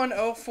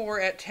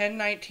 12/31/04 at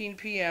 10:19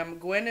 p.m.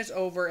 Gwen is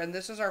over, and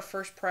this is our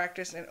first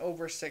practice in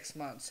over 6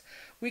 months.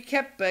 We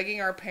kept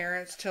begging our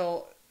parents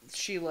till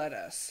she let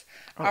us.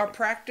 Okay. Our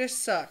practice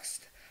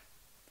sucks.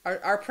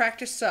 Our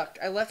practice sucked.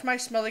 I left my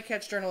Smelly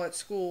Cats journal at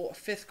school,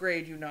 5th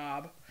grade, you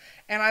knob.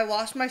 And I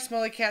lost my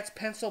Smelly Cats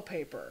pencil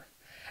paper.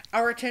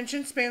 Our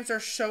attention spans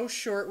are so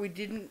short we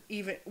didn't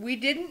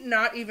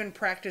not even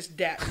practice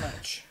that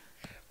much.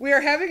 We are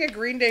having a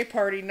Green Day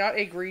party, not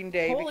a Green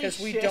Day, Holy because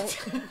we shit. don't.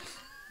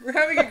 We're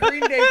having a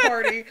Green Day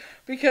party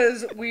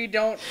because we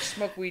don't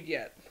smoke weed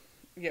yet.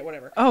 Yeah,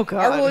 whatever. Oh,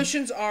 God.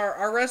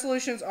 Our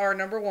resolutions are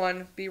number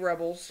 1, be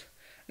rebels.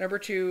 Number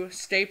 2,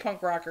 stay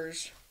punk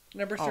rockers.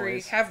 Number 3,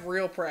 Always. have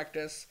real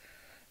practice.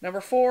 Number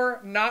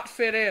 4, not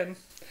fit in.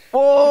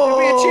 Oh!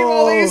 Did we achieve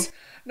all these?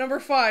 Number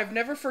 5,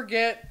 never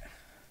forget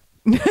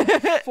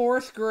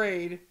 4th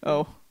grade.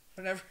 Oh.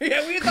 Whenever,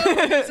 yeah, we thought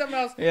we did something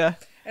else. Yeah.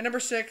 And number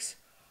 6,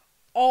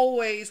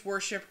 always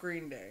worship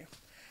Green Day.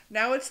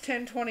 Now it's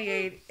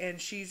 10:28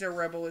 and She's a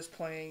Rebel is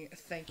playing.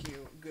 Thank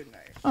you. Good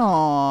night.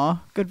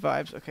 Aw. Good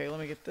vibes. Okay, let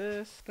me get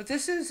this. But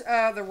this is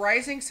the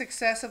rising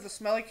success of the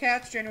Smelly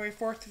Cats, January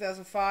 4th,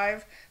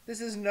 2005.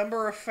 This is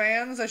number of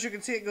fans. As you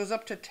can see, it goes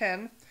up to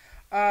 10.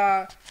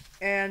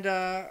 And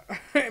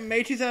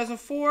May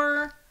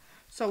 2004.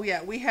 So,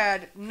 yeah, we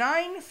had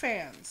 9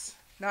 fans.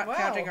 Not Wow.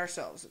 counting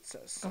ourselves, it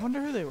says. I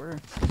wonder who they were.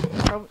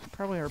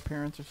 Probably our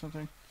parents or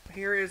something.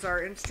 Here is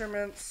our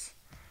instruments.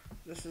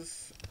 This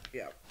is,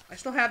 yeah. I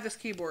still have this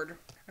keyboard.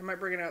 I might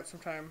bring it out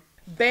sometime.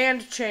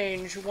 Band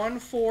change,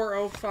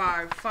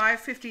 1405,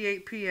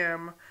 5:58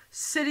 p.m.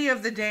 City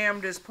of the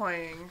Damned is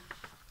playing.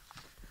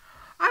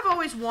 I've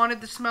always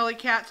wanted the Smelly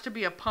Cats to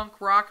be a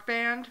punk rock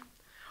band.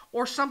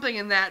 Or something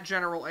in that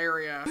general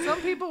area. Some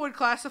people would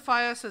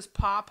classify us as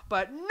pop,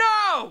 but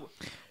no!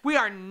 We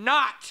are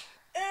not!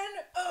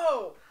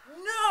 N-O!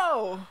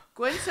 No!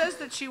 Gwen says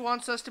that she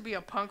wants us to be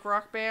a punk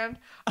rock band.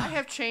 I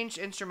have changed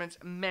instruments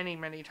many,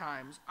 many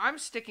times. I'm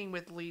sticking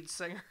with lead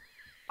singer.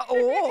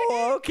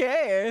 Oh,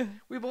 okay.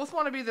 We both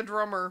want to be the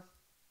drummer,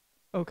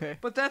 Okay.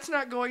 but that's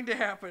not going to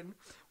happen.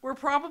 We're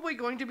probably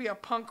going to be a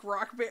punk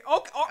rock band.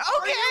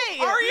 Okay!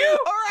 Are you?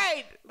 All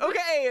right.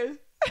 Okay.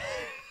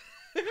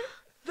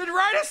 Then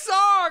write a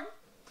song!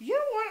 You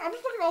know what? I'm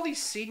just looking at all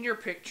these senior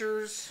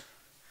pictures.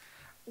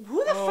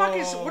 Who the fuck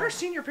is... What are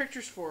senior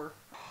pictures for?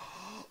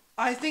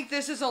 I think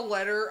this is a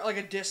letter, like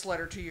a diss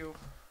letter to you.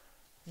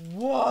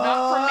 What?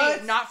 Not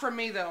from me. Not from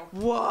me, though.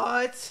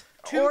 What?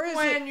 To Or is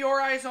Gwen, it... your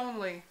eyes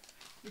only.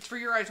 It's for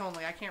your eyes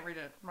only. I can't read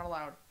it. I'm not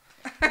allowed.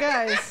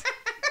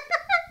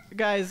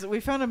 Guys, we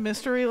found a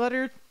mystery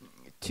letter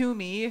to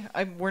me.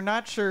 We're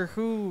not sure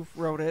who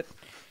wrote it.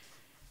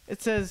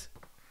 It says,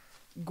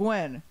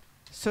 Gwen,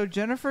 so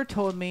Jennifer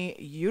told me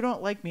you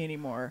don't like me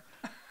anymore.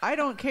 I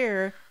don't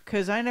care,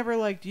 because I never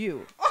liked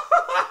you.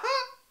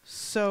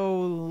 So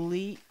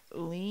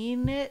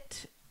lean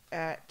it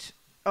at...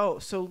 Oh,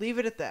 so leave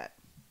it at that.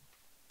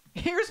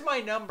 Here's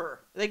my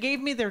number. They gave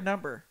me their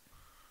number.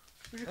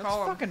 What'd you That's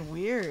call 'em? fucking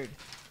weird.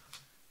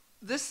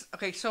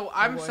 Okay, so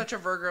I'm boy. such a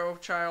Virgo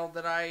child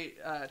that I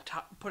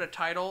put a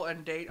title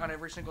and date on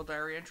every single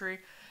diary entry.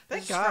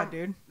 Thank This is God, from-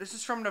 dude. This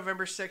is from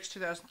November 6,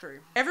 2003.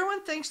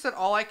 Everyone thinks that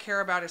all I care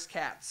about is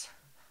cats.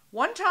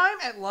 One time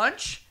at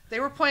lunch, they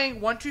were playing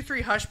 1, 2,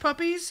 3 Hush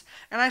Puppies,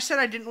 and I said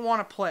I didn't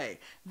want to play.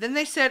 Then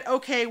they said,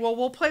 okay, well,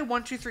 we'll play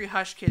 1, 2, 3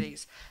 Hush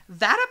Kitties.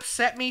 That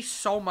upset me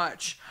so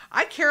much.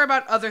 I care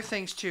about other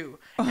things too.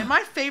 And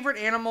my favorite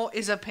animal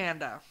is a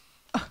panda.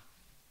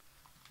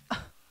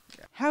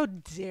 How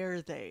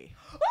dare they?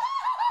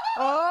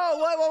 Oh,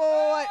 what?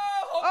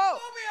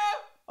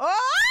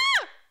 Oh!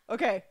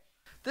 Okay.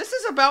 This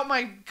is about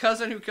my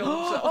cousin who killed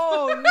himself.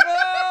 Oh,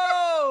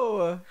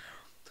 no!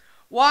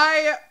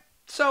 Why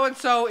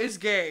so-and-so is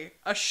gay.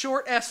 A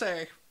short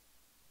essay.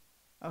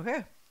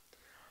 Okay.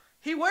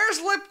 He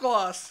wears lip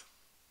gloss.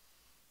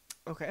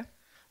 Okay.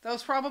 That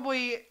was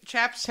probably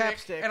chapstick.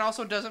 Chapstick. And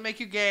also doesn't make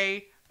you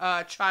gay,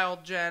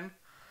 child Jen.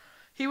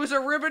 He was a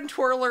ribbon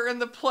twirler in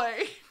the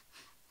play.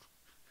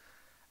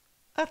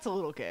 That's a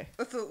little gay.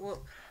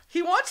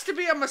 He wants to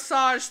be a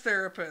massage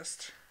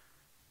therapist.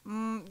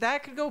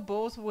 That could go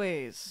both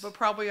ways. But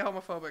probably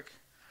homophobic.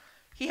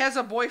 He has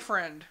a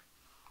boyfriend.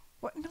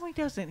 What? No, he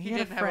doesn't. He had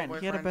didn't a have a friend.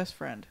 He had a boyfriend. best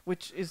friend,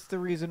 which is the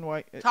reason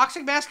why.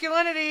 Toxic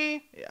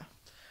masculinity. Yeah.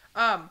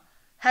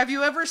 Have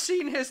you ever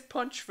seen his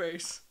punch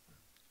face?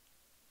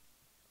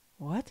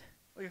 What?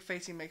 Like a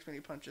face he makes when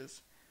he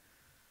punches.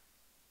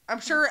 I'm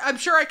sure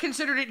I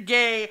considered it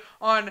gay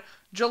on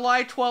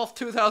July 12th,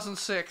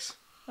 2006.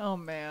 Oh,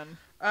 man.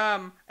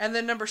 And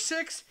then number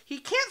 6, he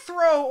can't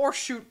throw or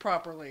shoot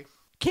properly.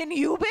 Can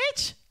you,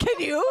 bitch? Can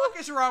you? What the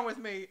fuck is wrong with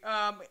me?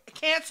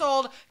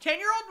 Canceled.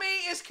 10-year-old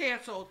me is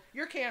canceled.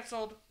 You're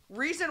canceled.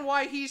 Reason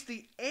why he's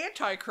the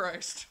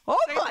Antichrist. Oh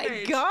Same my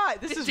page.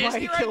 God! This Did is why Disney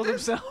he write killed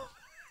this? himself.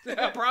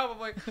 Yeah,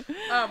 probably.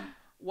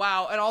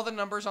 Wow, and all the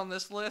numbers on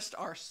this list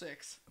are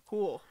 6.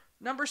 Cool.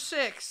 Number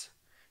 6,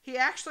 he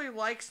actually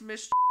likes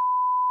Miss.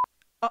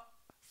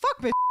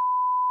 Fuck me.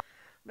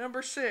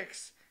 Number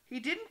 6,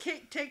 he didn't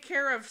take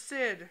care of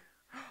Sid.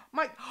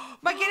 My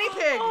guinea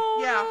pig.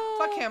 Yeah,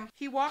 fuck him.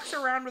 He walks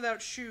around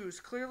without shoes.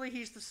 Clearly,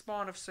 he's the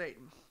spawn of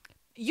Satan.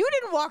 You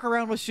didn't walk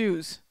around with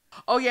shoes.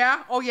 Oh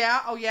yeah.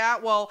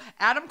 Well,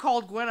 Adam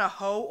called Gwen a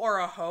hoe or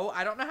a hoe.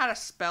 I don't know how to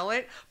spell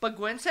it, but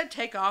Gwen said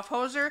take off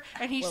hoser,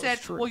 and he said,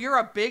 well, you're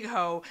a big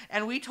hoe,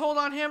 and we told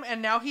on him,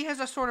 and now he has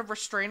a sort of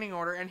restraining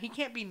order, and he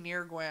can't be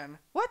near Gwen.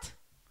 What?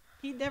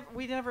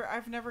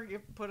 I've never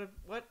put a,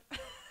 what?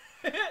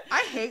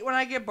 I hate when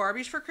I get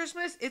Barbies for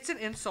Christmas. It's an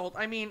insult.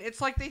 I mean,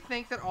 it's like they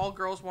think that all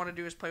girls want to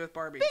do is play with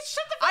Barbies. Bitch,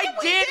 shut the fuck up.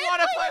 I did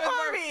want to play with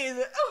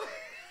Barbies. Oh,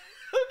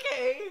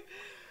 okay.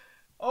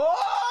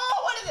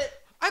 Oh, what is it?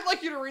 I'd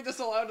like you to read this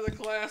aloud to the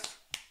class.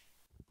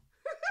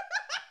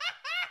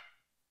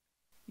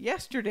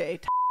 Yesterday,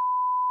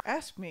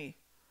 asked me,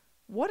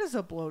 what is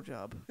a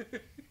blowjob?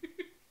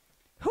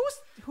 Who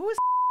is?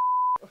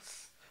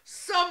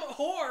 Some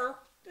whore.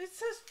 It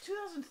says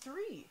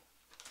 2003.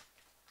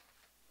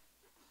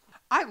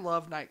 I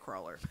love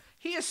Nightcrawler.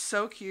 He is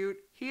so cute.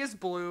 He is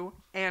blue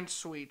and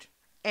sweet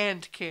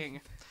and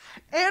king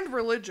and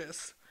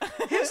religious.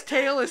 His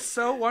tail is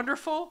so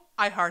wonderful.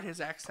 I heart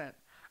his accent.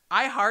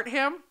 I heart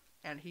him,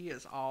 and he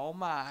is all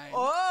mine.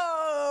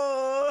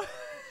 Oh!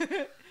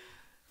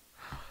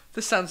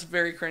 This sounds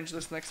very cringe,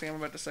 this next thing I'm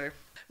about to say.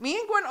 Me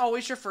and Gwen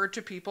always referred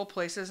to people,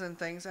 places, and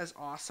things as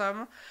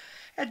awesome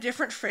at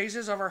different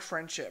phases of our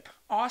friendship.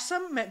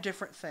 Awesome meant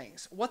different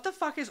things. What the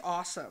fuck is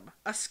awesome?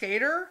 A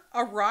skater?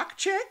 A rock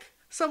chick?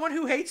 Someone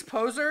who hates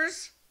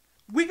posers?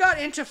 We got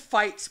into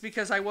fights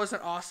because I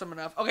wasn't awesome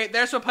enough. Okay,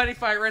 there's a petty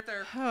fight right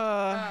there.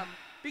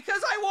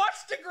 Because I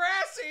watched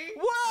Degrassi.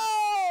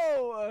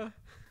 Whoa!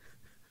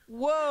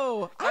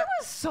 Whoa! I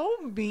was so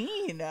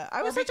mean.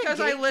 I was such a because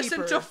I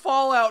listened to gatekeeper.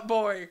 Fall Out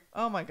Boy.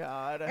 Oh my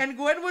god. And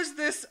Gwen was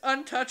this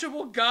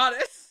untouchable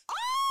goddess.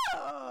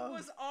 Oh! It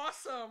was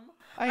awesome.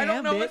 I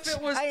don't know bitch. if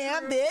it was I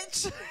am, true.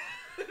 bitch.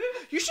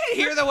 You should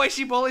hear the way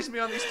she bullies me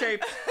on these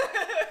tapes.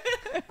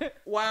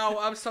 Wow,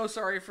 I'm so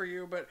sorry for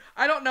you, but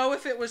I don't know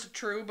if it was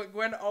true, but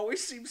Gwen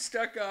always seems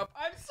stuck up.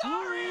 I'm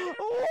sorry.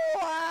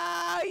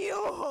 Wow, you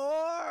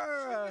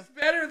whore. She's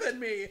better than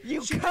me.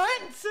 You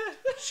cunt.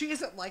 She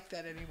isn't like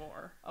that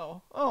anymore.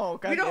 Oh,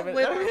 God We damn don't it.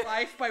 live our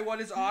life by what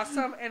is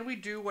awesome, and we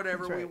do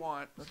whatever That's right. we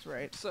want. That's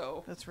right.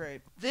 So That's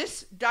right.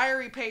 this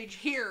diary page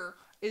here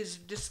is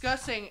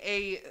discussing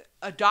a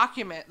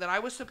document that I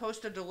was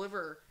supposed to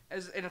deliver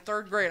as in a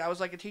 3rd grade. I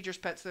was like a teacher's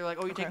pet, so they're like,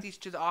 oh, you take these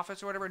to the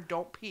office or whatever and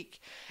don't peek.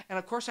 And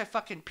of course I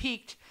fucking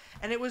peeked,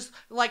 and it was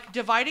like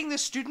dividing the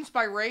students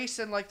by race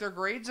and like their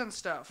grades and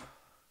stuff.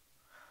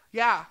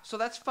 Yeah, so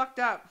that's fucked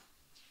up.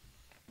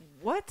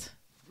 What?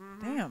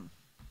 Damn.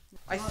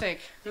 I think.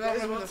 You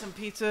guys want some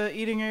pizza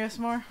eating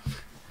ASMR?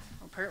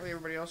 Apparently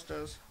everybody else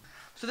does.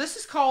 So this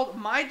is called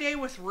My Day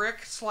with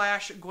Rick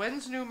 /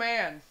 Gwen's New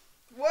Man.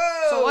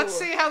 Whoa! So let's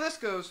see how this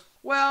goes.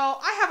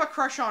 Well, I have a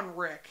crush on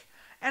Rick.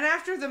 And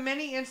after the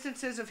many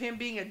instances of him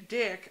being a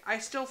dick, I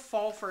still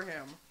fall for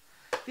him.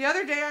 The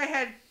other day I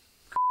had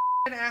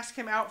ask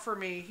him out for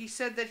me. He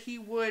said that he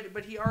would,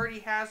 but he already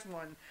has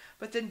one.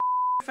 But then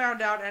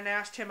found out and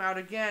asked him out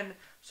again,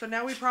 so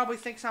now he probably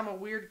thinks I'm a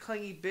weird,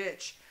 clingy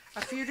bitch.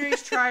 A few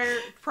days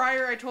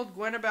prior, I told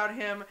Gwen about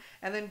him,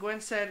 and then Gwen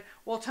said,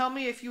 well, tell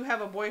me if you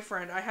have a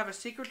boyfriend. I have a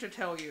secret to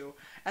tell you.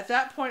 At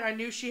that point, I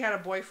knew she had a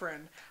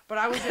boyfriend, but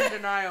I was in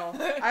denial.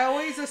 I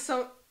always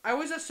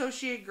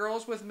associate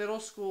girls with middle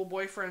school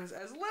boyfriends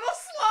as little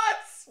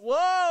sluts.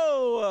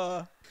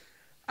 Whoa!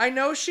 I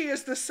know she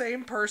is the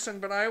same person,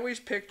 but I always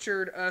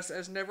pictured us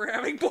as never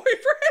having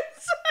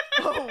boyfriends.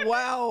 Oh,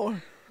 wow.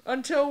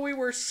 Until we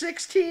were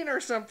 16 or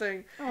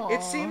something. Aww.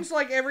 It seems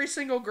like every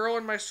single girl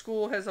in my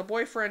school has a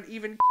boyfriend,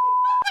 even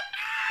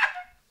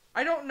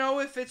I don't know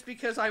if it's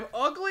because I'm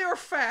ugly or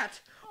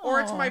fat,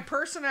 or it's my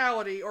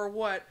personality, or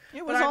what.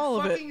 It was but I'm all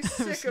of fucking it.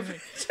 sick of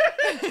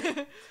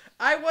it.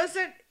 I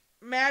wasn't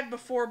mad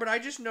before, but I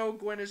just know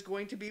Gwen is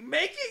going to be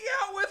making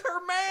out with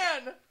her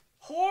man.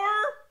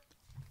 Whore.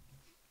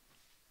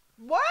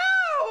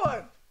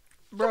 Wow!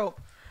 Bro,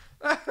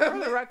 for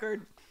the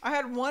record, I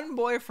had one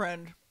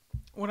boyfriend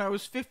when I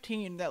was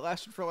 15 that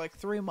lasted for like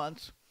 3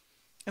 months.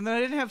 And then I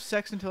didn't have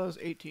sex until I was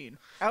 18.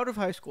 Out of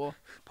high school.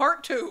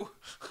 Part 2.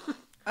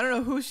 I don't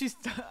know who she's...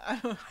 I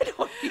don't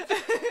even...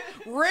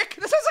 Rick?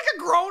 This sounds like a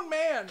grown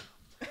man.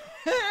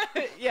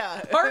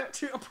 Yeah. Part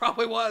 2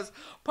 probably was.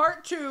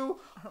 Part 2,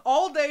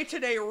 all day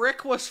today,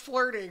 Rick was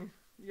flirting.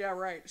 Yeah,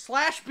 right.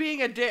 /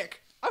 being a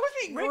dick. I was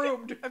being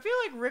groomed. I feel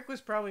like Rick was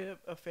probably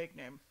a fake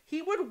name.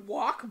 He would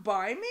walk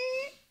by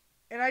me,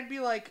 and I'd be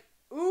like,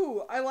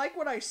 ooh, I like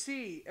what I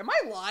see. Am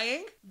I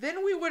lying?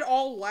 Then we would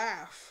all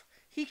laugh.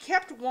 He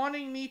kept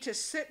wanting me to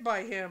sit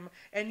by him,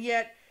 and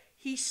yet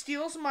he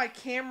steals my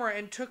camera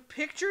and took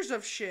pictures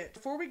of shit.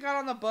 Before we got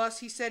on the bus,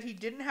 he said he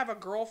didn't have a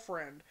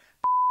girlfriend.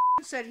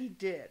 Said he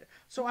did.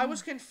 So I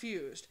was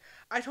confused.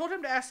 I told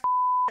him to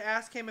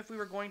ask him if we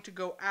were going to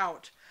go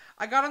out.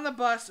 I got on the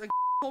bus and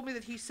told me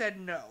that he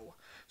said no.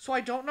 So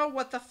I don't know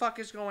what the fuck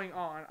is going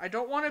on. I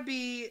don't want to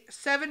be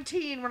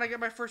 17 when I get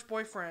my first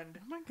boyfriend.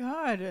 Oh my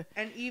god.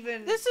 And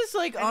even... This is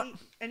like...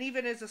 and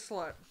even as a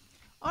slut.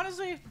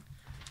 Honestly,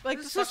 like,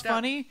 this is fucked up.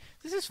 funny.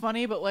 This is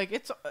funny, but like,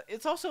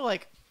 it's also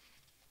like...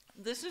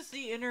 This is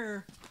the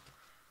inner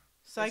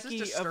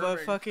psyche of a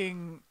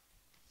fucking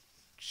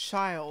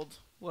child.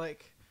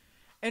 Like...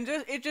 And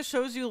it just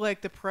shows you, like,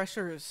 the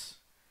pressures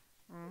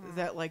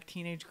that, like,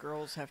 teenage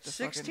girls have to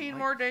 16 fucking,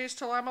 more days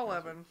till I'm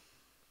 11.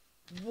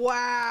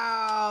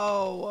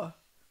 Wow.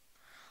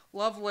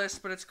 Love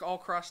list, but it's all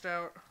crossed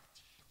out.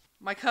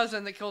 My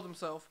cousin that killed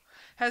himself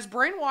has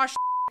brainwashed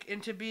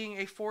into being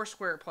a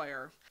Foursquare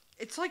player.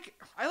 It's like,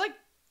 I, like,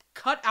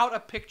 cut out a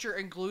picture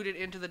and glued it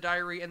into the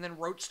diary and then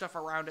wrote stuff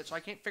around it, so I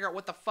can't figure out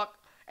what the fuck.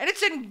 And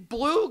it's in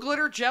blue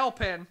glitter gel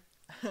pen.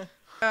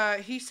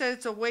 He said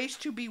it's a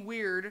waste to be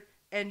weird,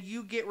 and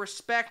you get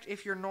respect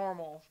if you're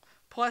normal.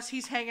 Plus,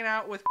 he's hanging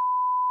out with...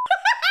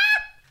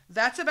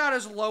 That's about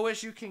as low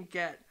as you can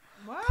get.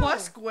 Wow.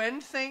 Plus,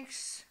 Gwen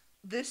thinks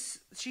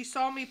she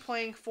saw me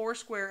playing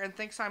Foursquare and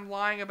thinks I'm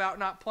lying about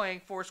not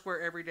playing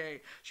Foursquare every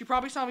day. She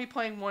probably saw me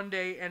playing one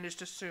day and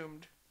just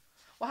assumed.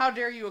 Well, how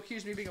dare you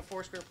accuse me of being a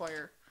Foursquare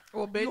player?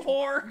 Well, bitch, you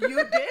whore. You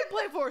did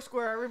play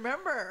Foursquare, I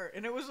remember.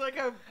 And it was like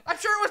a... I'm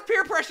sure it was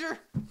peer pressure.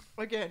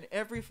 Again,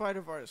 every fight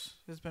of ours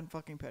has been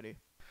fucking petty.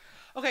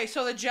 Okay,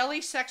 so the jelly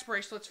sex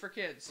bracelets for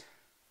kids.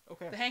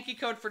 Okay. The hanky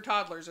code for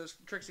toddlers, as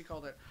Trixie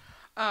called it.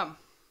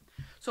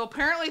 So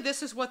apparently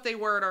this is what they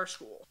were at our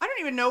school. I don't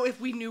even know if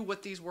we knew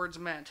what these words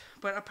meant,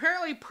 but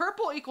apparently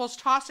purple equals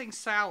tossing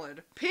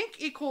salad. Pink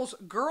equals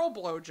girl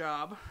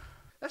blowjob.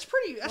 That's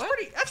pretty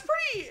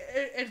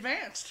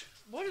advanced.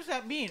 What does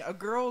that mean? A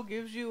girl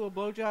gives you a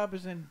blowjob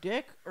as in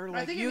dick? Or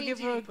like I think you it means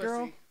give a eating girl?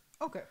 pussy.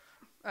 Okay.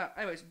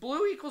 Anyways,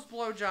 blue equals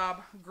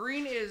blowjob.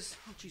 Green is...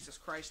 Oh, Jesus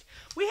Christ.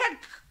 We had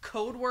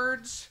code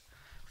words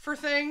for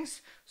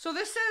things. So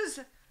this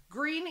says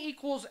green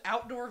equals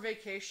outdoor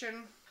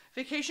vacation.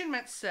 Vacation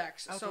meant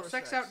sex. Outdoor so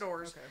sex sex.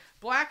 outdoors. Okay.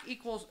 Black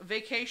equals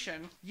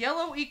vacation.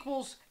 Yellow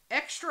equals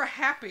extra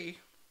happy.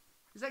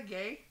 Is that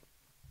gay?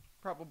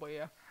 Probably,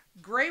 yeah.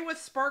 Gray with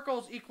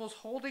sparkles equals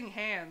holding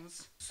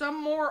hands.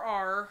 Some more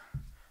are...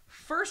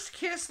 First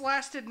kiss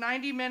lasted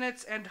 90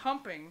 minutes and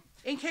humping.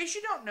 In case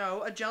you don't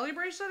know, a jelly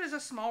bracelet is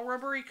a small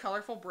rubbery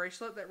colorful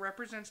bracelet that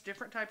represents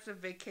different types of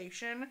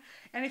vacation,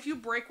 and if you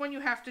break one you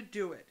have to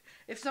do it.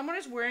 If someone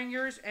is wearing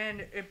yours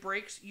and it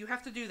breaks, you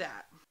have to do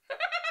that.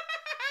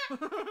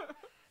 People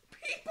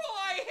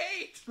I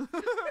hate!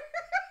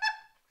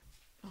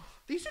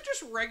 These are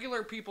just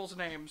regular people's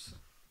names.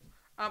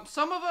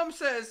 Some of them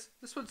says,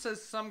 this one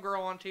says some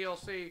girl on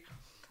TLC,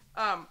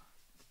 but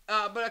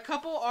a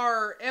couple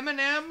are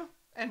Eminem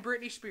and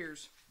Britney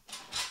Spears.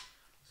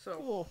 So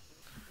Cool.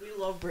 We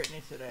love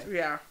Britney today.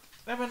 yeah.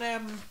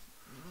 Eminem.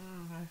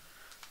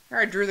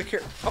 I drew the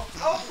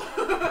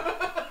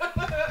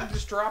I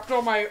just dropped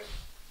all my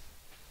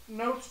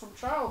notes from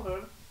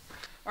childhood.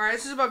 Alright,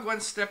 this is about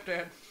Gwen's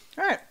stepdad.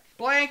 Alright.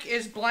 Blank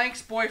is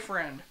blank's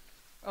boyfriend.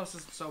 Oh, this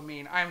is so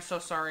mean. I'm so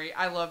sorry.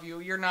 I love you.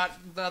 You're not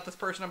this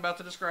person I'm about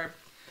to describe.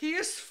 He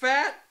is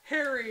fat,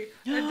 hairy,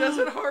 and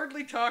doesn't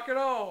hardly talk at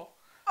all.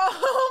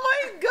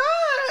 Oh my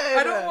god!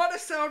 I don't want to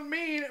sound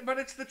mean, but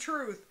it's the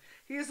truth.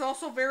 He is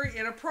also very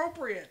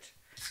inappropriate.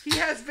 He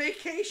has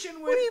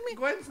vacation with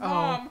Gwen's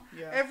mom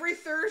every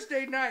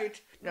Thursday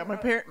night. Yeah,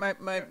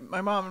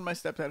 my mom and my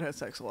stepdad had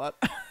sex a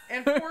lot.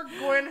 And poor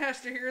Gwen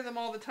has to hear them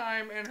all the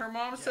time, and her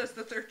mom says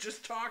that they're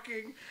just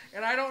talking,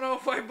 and I don't know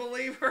if I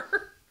believe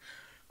her.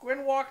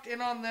 Gwen walked in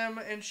on them,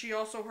 and she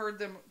also heard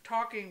them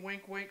talking,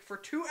 wink, wink, for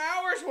 2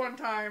 hours one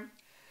time.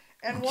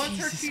 And once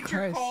her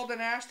teacher called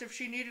and asked if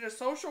she needed a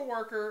social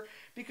worker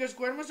because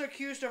Gwen was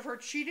accused of her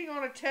cheating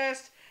on a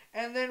test,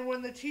 and then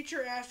when the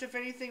teacher asked if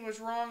anything was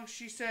wrong,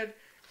 she said,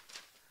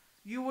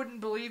 "You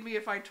wouldn't believe me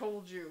if I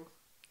told you."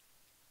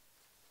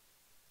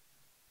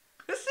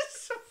 This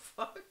is so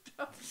fucked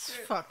up. It's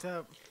fucked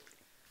up.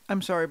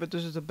 I'm sorry, but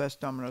this is the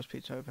best Domino's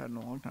pizza I've had in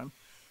a long time.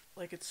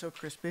 Like, it's so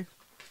crispy.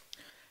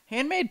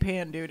 Handmade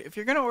pan, dude. If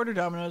you're gonna order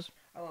Domino's,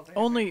 I love the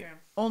handmade pan.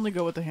 only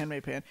go with the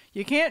handmade pan.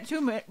 You can't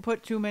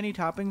put too many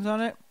toppings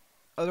on it,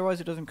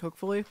 otherwise it doesn't cook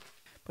fully.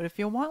 But if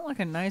you want like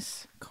a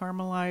nice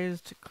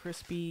caramelized,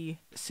 crispy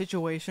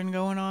situation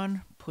going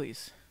on,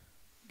 please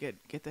get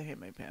the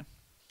handmade pan.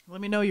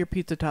 Let me know your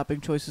pizza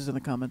topping choices in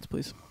the comments,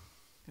 please.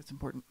 It's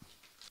important.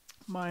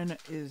 Mine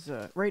is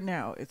right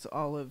now it's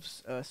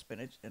olives,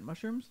 spinach, and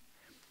mushrooms.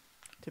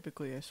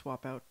 Typically, I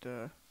swap out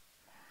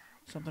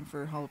something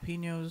for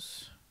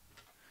jalapenos.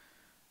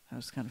 I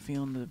was kind of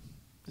feeling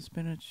the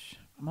spinach.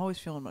 I'm always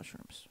feeling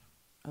mushrooms.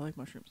 I like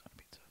mushrooms on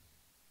pizza.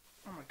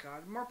 Oh my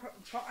god.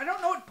 I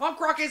don't know what punk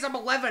rock is. I'm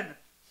 11.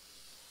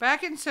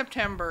 Back in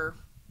September,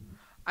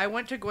 I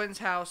went to Gwen's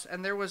house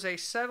and there was a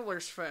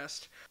Settlers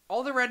Fest.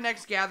 All the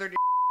rednecks gathered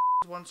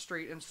in one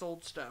street and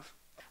sold stuff.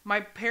 My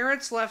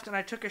parents left and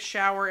I took a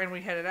shower and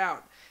we headed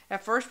out.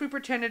 At first we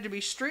pretended to be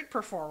street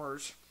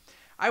performers.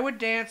 I would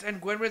dance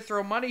and Gwen would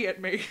throw money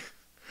at me.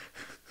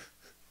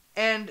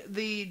 And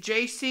the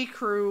JC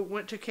crew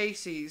went to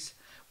Casey's.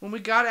 When we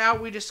got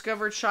out, we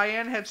discovered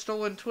Cheyenne had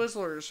stolen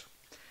Twizzlers.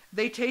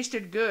 They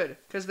tasted good,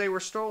 because they were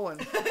stolen.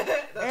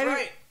 That's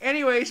right.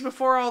 Anyways,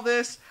 before all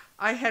this,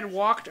 I had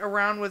walked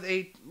around with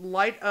a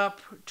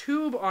light-up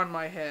tube on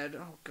my head.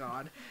 Oh,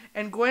 God.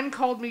 And Gwen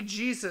called me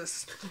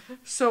Jesus.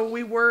 So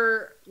we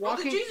were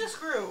walking... Oh, the Jesus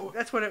crew.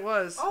 That's what it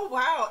was. Oh,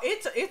 wow.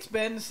 It's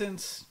been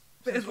since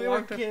we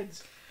were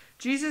kids.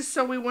 Jesus,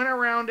 so we went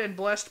around and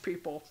blessed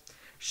people.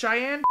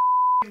 Cheyenne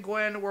and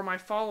Gwen were my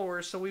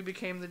followers, so we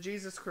became the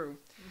Jesus crew.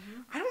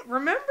 Mm-hmm. I don't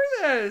remember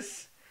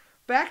this.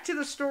 Back to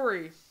the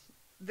story.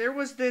 There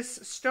was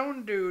this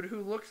stone dude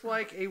who looked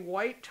like a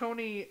white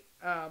Tony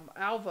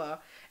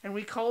Alva, and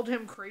we called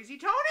him Crazy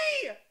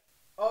Tony!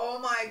 Oh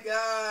my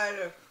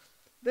god.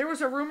 There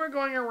was a rumor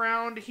going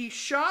around he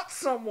shot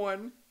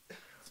someone.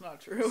 It's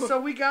not true. So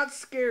we got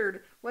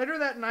scared. Later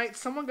that night,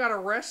 someone got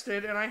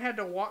arrested, and I had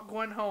to walk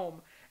Gwen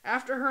home.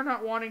 After her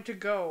not wanting to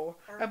go,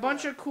 a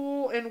bunch of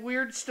cool and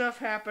weird stuff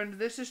happened.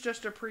 This is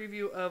just a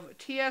preview of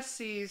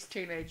TSC's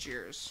teenage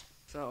years.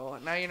 So,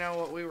 now you know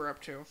what we were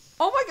up to.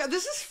 Oh my god,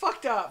 this is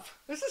fucked up.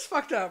 This is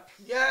fucked up.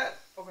 Yeah.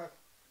 Okay.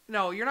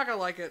 No, you're not gonna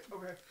like it.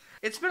 Okay.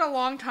 It's been a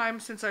long time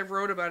since I've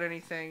wrote about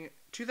anything.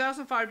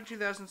 2005 to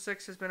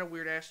 2006 has been a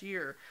weird-ass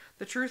year.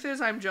 The truth is,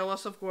 I'm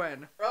jealous of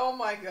Gwen. Oh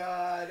my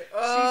god.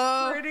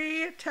 She's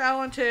pretty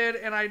talented,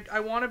 and I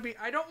don't want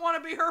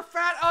to be her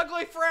fat,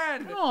 ugly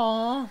friend.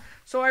 Aww.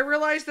 So I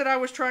realized that I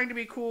was trying to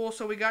be cool,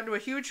 so we got into a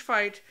huge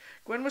fight.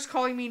 Gwen was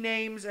calling me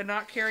names and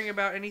not caring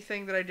about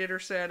anything that I did or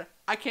said.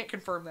 I can't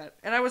confirm that.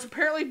 And I was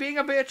apparently being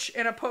a bitch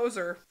and a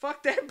poser.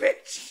 Fuck that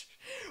bitch.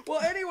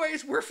 Well,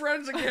 anyways, we're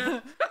friends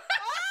again.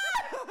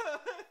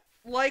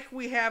 like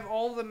we have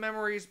all the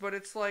memories, but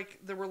it's like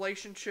the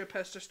relationship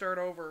has to start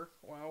over.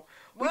 Wow.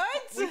 What?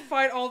 We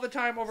fight all the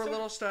time over So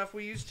little stuff.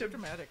 We used to.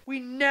 dramatic. We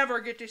never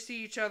get to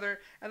see each other,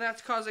 and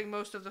that's causing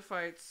most of the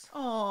fights. Aww.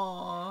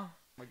 Oh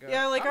my God.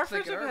 Yeah, like I'm our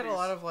thinking friendship had a Arby's.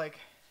 lot of like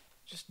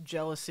just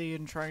jealousy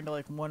and trying to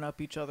like one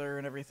up each other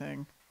and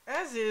everything.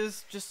 As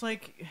is just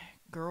like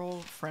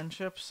girl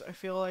friendships, I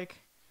feel like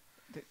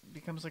it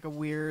becomes like a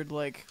weird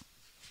like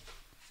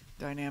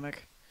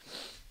dynamic.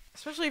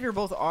 Especially if you're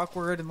both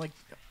awkward and like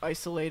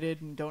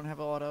isolated and don't have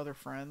a lot of other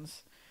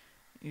friends.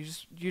 You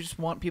just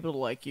want people to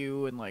like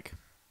you and like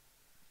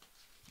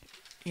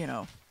you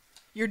know,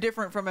 you're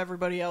different from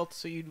everybody else,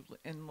 so you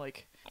and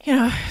like you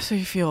know, so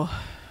you feel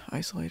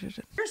isolated.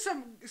 Here's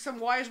some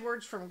wise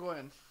words from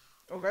Gwen.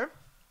 Okay.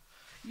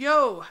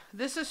 Yo,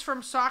 this is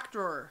from Sock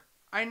Drawer.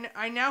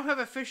 I now have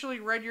officially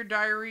read your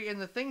diary,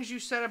 and the things you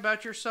said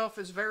about yourself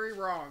is very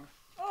wrong.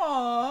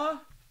 Aww.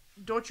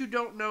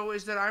 Don't know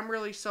is that I'm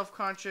really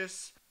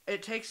self-conscious.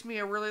 It takes me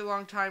a really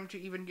long time to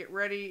even get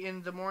ready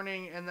in the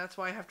morning, and that's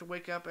why I have to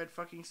wake up at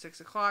fucking 6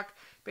 o'clock.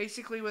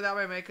 Basically, without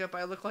my makeup,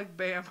 I look like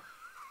Bam.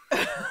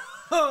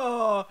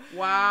 Oh.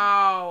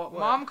 Wow. What?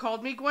 Mom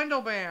called me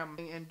Gwendol Bam.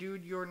 And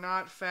dude, you're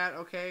not fat,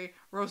 okay?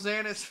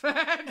 Roseanne is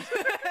fat.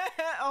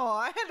 Oh,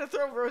 I had to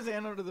throw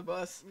Roseanne under the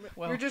bus.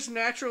 Well. You're just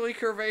naturally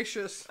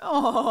curvaceous.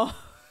 Oh.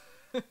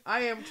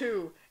 I am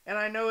too. And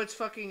I know it's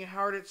fucking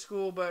hard at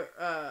school, but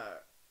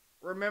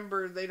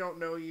remember, they don't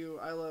know you.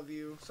 I love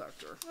you,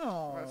 Sucker.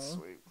 Oh. That's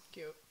sweet.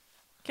 Cute.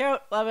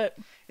 Cute. Love it.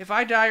 If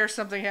I die or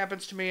something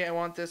happens to me, I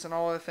want this and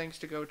all other things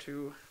to go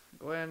to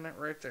Gwen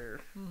right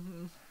there.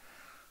 Mm-hmm.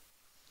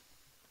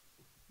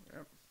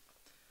 Yep.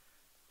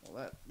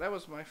 Well, that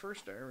was my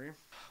first diary.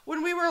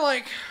 When we were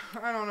like,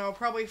 I don't know,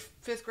 probably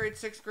 5th grade,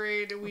 6th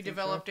grade, we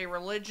developed a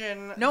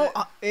religion. No,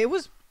 it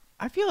was.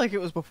 I feel like it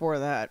was before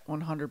that.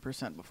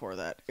 100% before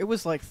that. It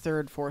was like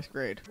 3rd, 4th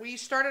grade. We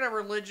started a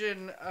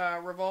religion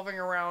revolving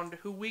around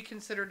who we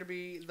consider to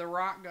be the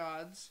rock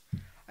gods.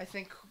 I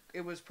think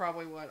it was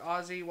probably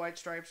Ozzy, White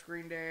Stripes,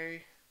 Green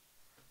Day.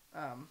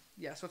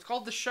 Yeah, so it's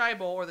called the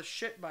Shible or the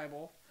Shit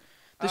Bible.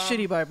 The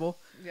Shitty Bible.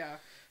 Yeah.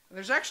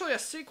 There's actually a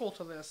sequel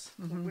to this.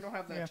 Mm-hmm. We don't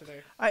have that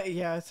today.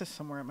 Yeah, it's just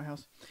somewhere at my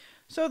house.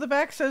 So the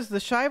back says the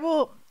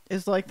Shible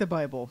is like the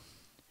Bible.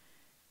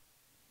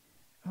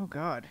 Oh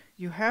God,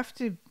 you have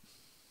to.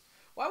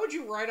 Why would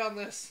you write on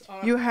this?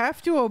 You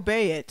have to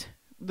obey it.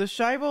 The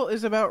Shible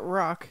is about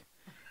rock.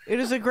 It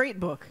is a great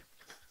book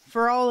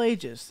for all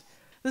ages.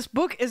 This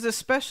book is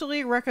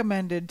especially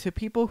recommended to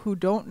people who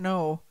don't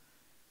know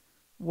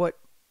what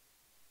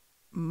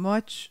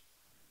much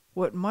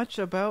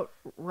about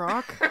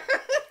rock.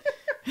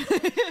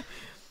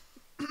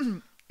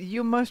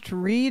 You must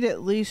read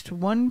at least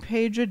 1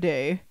 page a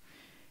day.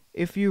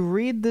 If you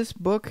read this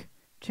book,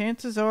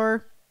 chances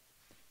are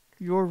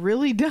you're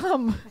really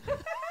dumb.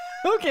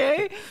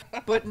 Okay.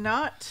 But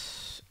not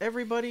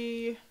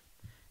everybody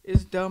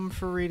is dumb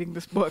for reading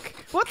this book.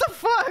 What the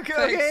fuck?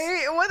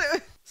 Okay. What?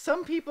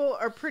 Some people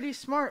are pretty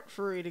smart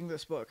for reading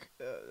this book.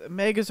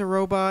 Meg is a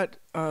robot.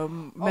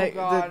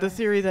 The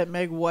theory that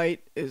Meg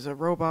White is a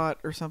robot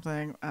or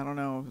something. I don't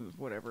know.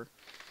 Whatever.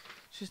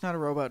 She's not a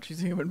robot.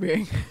 She's a human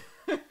being.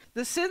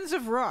 The sins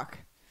of rock.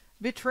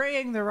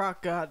 Betraying the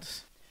rock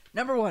gods.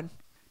 Number 1.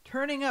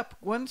 Turning up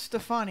Gwen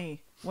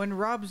Stefani when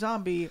Rob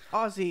Zombie,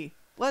 Ozzy,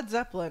 Led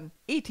Zeppelin,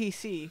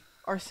 etc.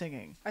 are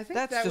singing. I think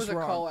that's that just was a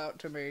wrong. call out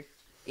to me.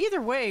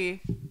 Either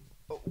way,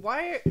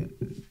 why?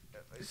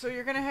 So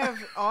you're gonna have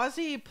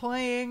Ozzy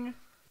playing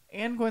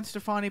and Gwen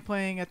Stefani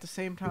playing at the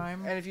same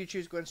time. And if you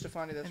choose Gwen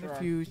Stefani, that's and wrong.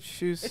 if you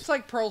choose, It's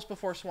like pearls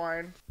before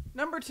swine.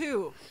 Number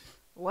 2,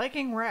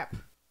 liking rap,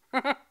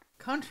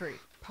 country,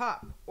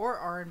 pop, or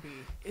R&B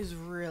is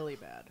really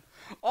bad.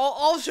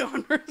 All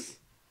genres.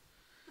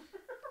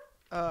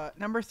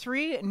 Number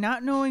 3,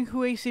 not knowing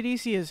who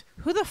AC/DC is.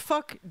 Who the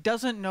fuck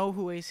doesn't know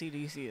who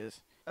AC/DC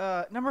is?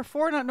 Number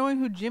 4, not knowing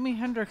who Jimi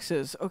Hendrix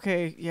is.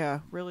 Okay, yeah,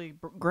 really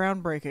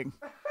groundbreaking.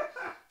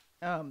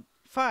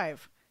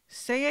 5,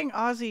 saying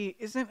Ozzy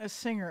isn't a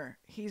singer,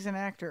 he's an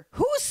actor.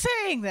 Who's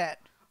saying that?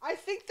 I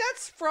think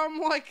that's from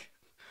like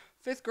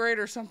 5th grade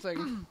or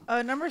something.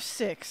 Number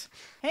 6,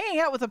 hanging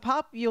out with the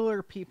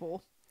popular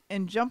people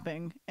and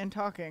jumping and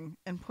talking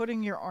and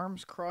putting your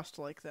arms crossed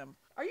like them.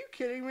 Are you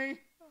kidding me?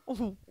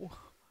 Oh,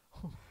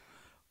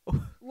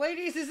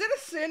 Ladies, is it a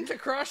sin to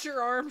cross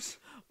your arms?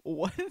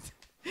 what?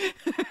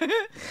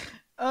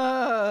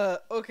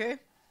 Okay.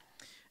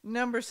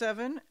 Number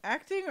 7,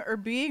 acting or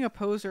being a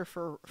poser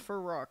for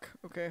rock.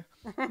 Okay.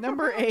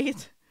 Number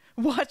 8,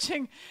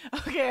 watching.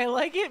 Okay, I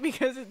like it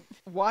because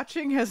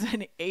watching has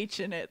an H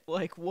in it.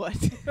 Like what?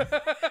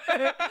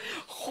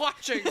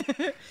 Watching.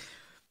 Okay.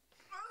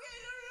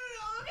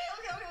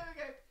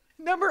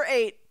 Number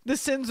 8, the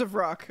sins of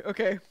rock.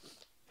 Okay.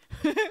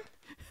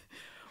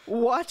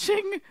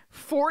 Watching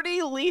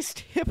 40 least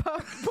hip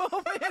hop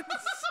moments.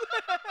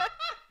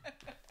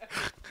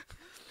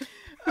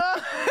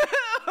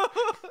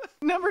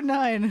 Number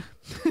 9,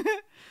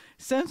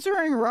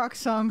 censoring rock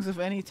songs of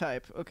any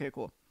type. Okay,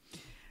 cool.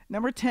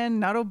 Number 10,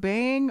 not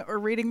obeying or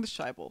reading the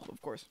Shible,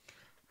 of course.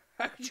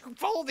 How could you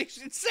follow these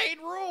insane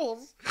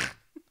rules?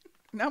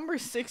 Number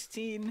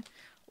 16,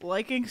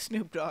 liking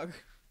Snoop Dogg.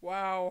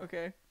 Wow.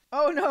 Okay.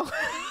 Oh, no.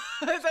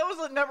 That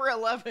was number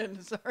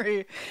 11.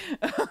 Sorry.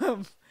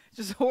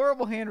 Just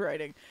horrible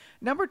handwriting.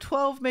 Number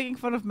 12, making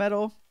fun of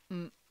metal.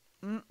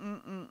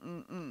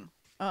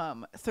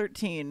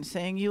 13,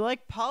 saying you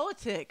like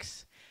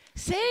politics.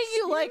 Saying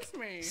you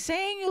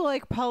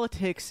like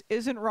politics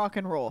isn't rock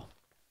and roll.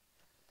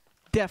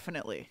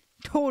 Definitely.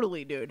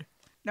 Totally, dude.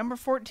 Number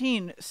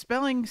 14,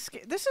 spelling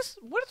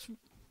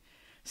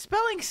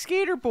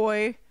Skater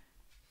Boy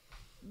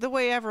the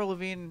way Avril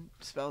Lavigne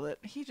spelled it.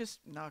 He just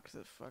moved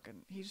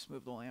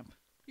the lamp.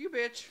 You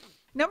bitch.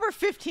 Number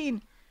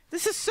 15,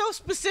 this is so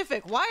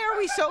specific. Why are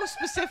we so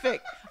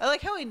specific? I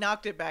like how he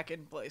knocked it back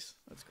in place.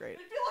 That's great.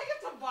 It'd be like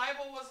if the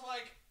Bible was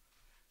like,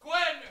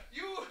 Gwen,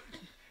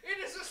 it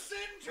is a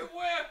sin to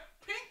wear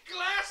pink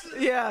glasses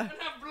and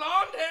have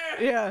blonde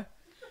hair. Yeah.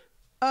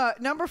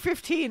 Number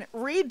 15,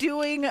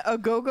 redoing a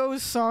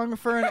Go-Go's song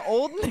for an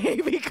Old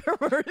Navy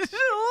commercial.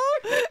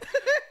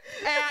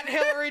 At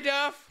Hillary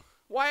Duff,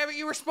 why haven't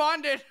you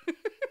responded?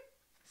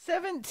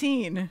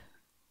 17.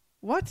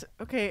 What?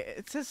 Okay,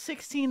 it says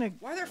 16.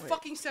 Why are there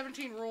fucking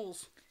 17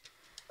 rules?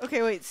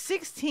 Okay, wait.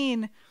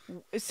 16,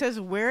 it says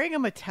wearing a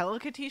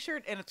Metallica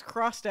t-shirt and it's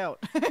crossed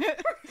out.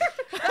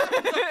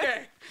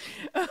 Okay.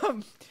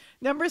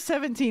 Number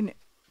 17,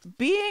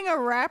 being a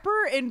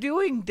rapper and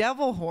doing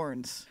devil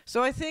horns.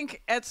 So I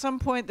think at some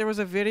point there was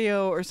a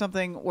video or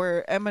something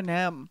where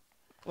Eminem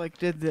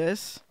did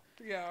this.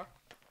 Yeah.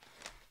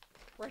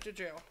 Right to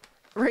jail.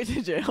 Right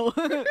to jail.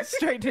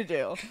 Straight to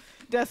jail.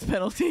 Death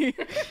penalty.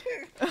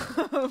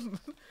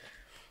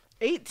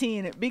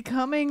 18,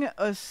 becoming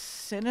a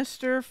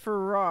sinister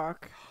for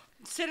rock.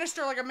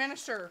 Sinister like a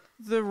minister.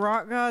 The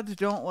rock gods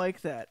don't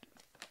like that.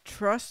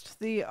 Trust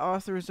the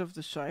authors of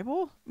the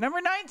Bible.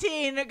 Number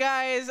 19,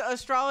 guys,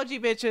 astrology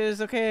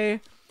bitches, okay.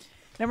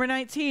 Number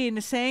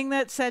 19, saying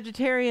that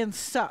Sagittarians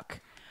suck.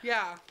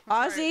 Yeah.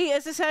 Ozzy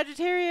is a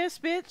Sagittarius,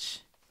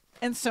 bitch.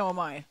 And so am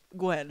I,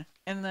 Gwen.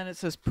 And then it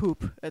says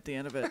poop at the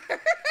end of it.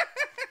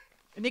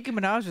 Nicki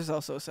Minaj is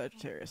also a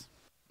Sagittarius.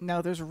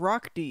 Now there's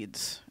rock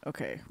deeds.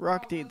 Okay,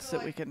 rock deeds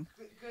that we can...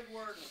 Good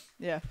words.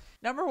 Yeah.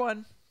 Number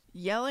 1,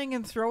 yelling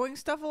and throwing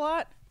stuff a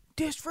lot.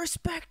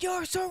 Disrespect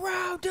your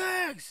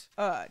surroundings.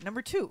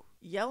 Number 2,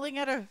 yelling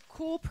at a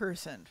cool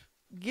person.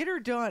 Get her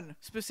done,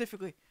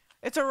 specifically.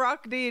 It's a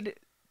rock deed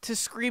to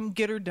scream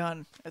get her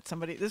done at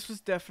somebody. This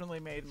was definitely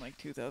made in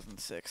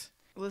 2006.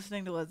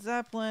 Listening to Led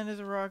Zeppelin is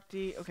a rock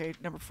deed. Okay,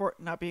 number 4,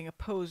 not being a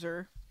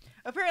poser.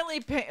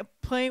 Apparently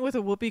playing with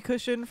a whoopee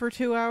cushion for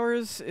 2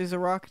 hours is a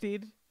rock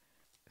deed.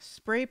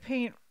 Spray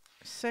paint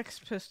Sex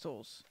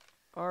Pistols.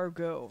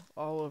 Argo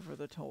all over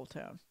the whole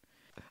town.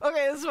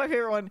 Okay, this is my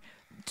favorite one.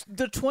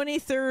 The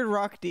 23rd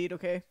rock deed,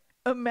 okay?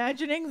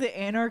 Imagining the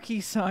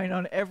anarchy sign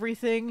on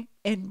everything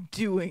and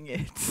doing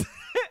it.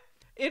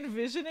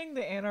 Envisioning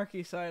the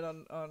anarchy sign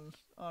on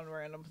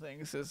random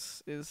things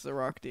is the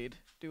rock deed.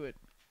 Do it.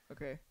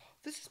 Okay.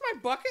 This is my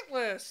bucket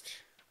list.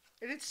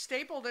 And it's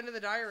stapled into the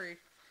diary.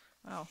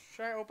 Wow.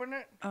 Should I open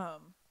it?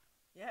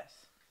 Yes.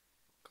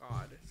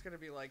 God, it's going to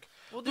be like,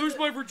 We'll lose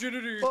my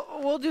virginity.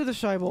 We'll do the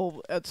Shy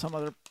Bowl at some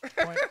other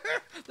point.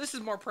 This is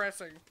more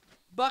pressing.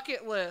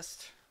 Bucket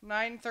list,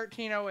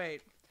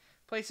 9/13/08.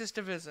 Places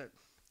to visit.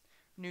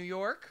 New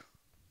York,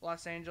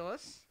 Los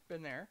Angeles,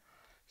 been there.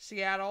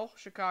 Seattle,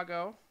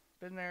 Chicago,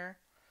 been there.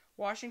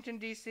 Washington,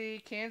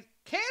 D.C.,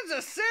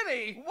 Kansas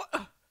City!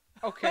 What?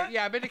 Okay,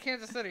 yeah, I've been to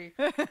Kansas City.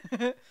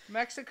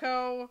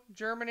 Mexico,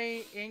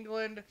 Germany,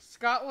 England,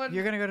 Scotland.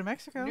 You're going to go to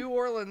Mexico? New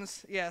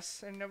Orleans,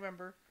 yes, in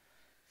November.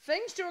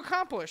 Things to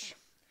accomplish.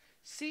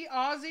 See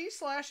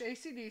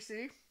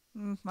Ozzy/AC/DC.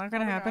 Not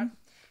going to happen.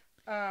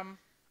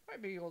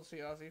 Might be able to see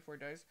Ozzy 4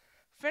 days.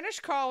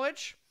 Finish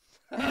college.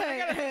 Not going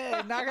to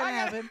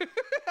happen.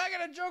 I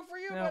got a joke for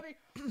you, buddy.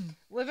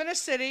 Live in a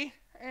city.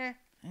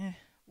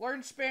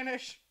 Learn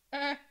Spanish.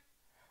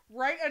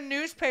 Write a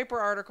newspaper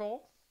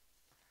article.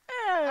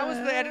 I was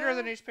the editor of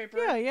the newspaper.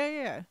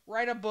 Yeah.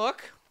 Write a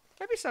book.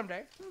 Maybe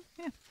someday.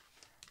 Yeah.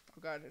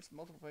 Oh, God, it's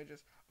multiple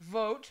pages.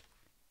 Vote.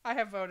 I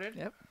have voted.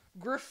 Yep.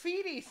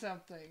 Graffiti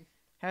something.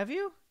 Have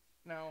you?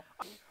 No.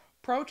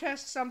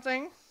 Protest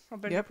something.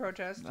 I've been to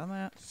protest. Done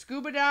that.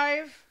 Scuba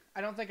dive.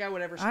 I don't think I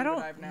would ever scuba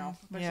dive now.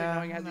 Especially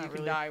knowing how you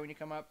can die when you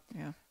come up.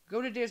 Yeah.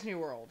 Go to Disney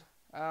World.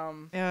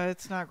 Yeah,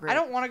 it's not great. I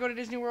don't want to go to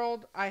Disney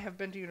World. I have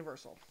been to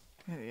Universal.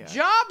 Yeah.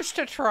 Jobs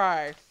to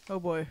try. Oh,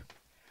 boy.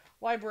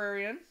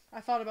 Librarian.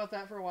 I thought about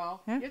that for a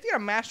while. Yeah. You have to get a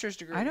master's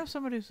degree. I know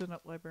somebody who's a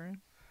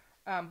librarian.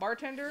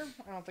 Bartender.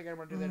 I don't think I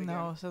want to do that again.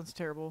 No, sounds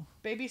terrible.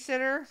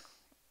 Babysitter.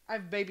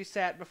 I've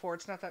babysat before.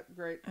 It's not that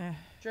great.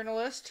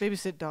 Journalist.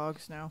 Babysit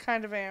dogs now.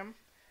 Kind of am.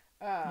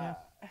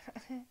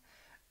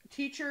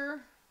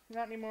 Teacher.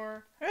 Not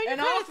anymore. An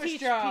office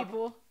job.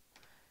 People.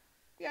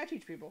 Yeah, I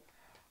teach people.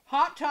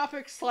 Hot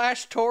topic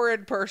 /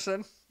 torrid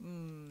person.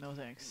 No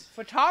thanks.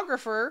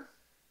 Photographer.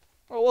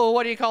 Well,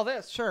 what do you call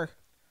this? Sure.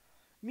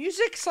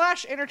 Music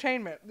 /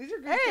 entertainment. These are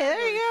good. Hey,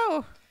 there you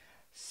go.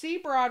 See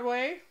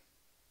Broadway.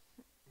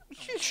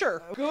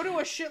 Sure. Go to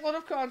a shitload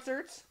of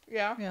concerts.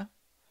 Yeah. Yeah.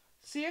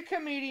 See a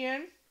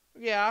comedian.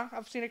 Yeah,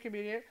 I've seen a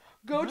comedian.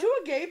 Go to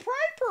a gay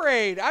pride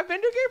parade. I've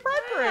been to a gay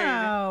pride parade.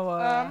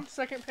 Wow.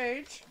 Second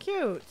page.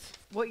 Cute.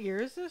 What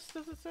year is this?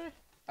 Does it say?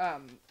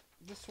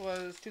 This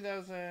was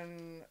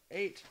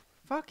 2008.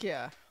 Fuck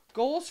yeah.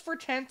 Goals for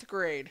 10th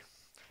grade.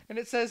 And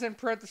it says in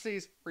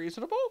parentheses,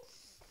 reasonable?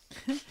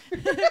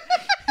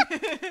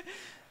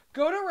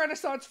 Go to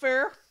Renaissance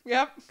Fair.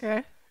 Yep.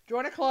 Okay.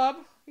 Join a club.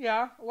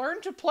 Yeah. Learn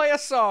to play a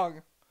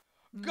song.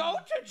 Go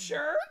to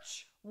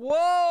church?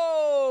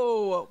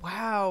 Whoa!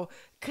 Wow.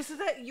 Because of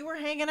that, you were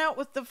hanging out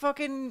with the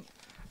fucking...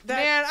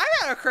 Man, I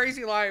had a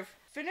crazy life.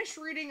 Finish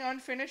reading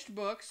unfinished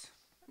books.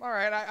 All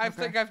right, I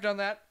think I've done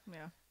that.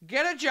 Yeah.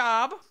 Get a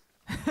job.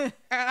 And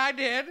I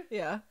did.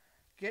 Yeah.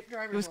 Get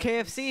driver's It was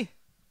license. KFC.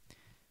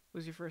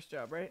 Was your first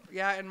job, right?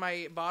 Yeah, and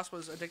my boss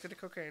was addicted to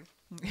cocaine.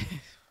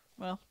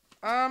 Well.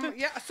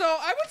 Yeah, so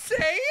I would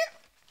say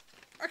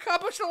I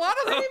accomplished a lot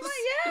of those.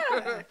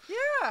 Yeah.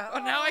 Yeah. Oh,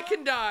 now I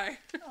can die.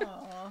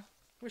 Aw.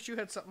 Wish you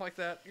had something like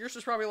that. Yours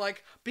is probably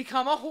like,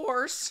 become a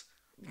horse.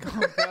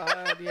 Oh,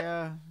 God,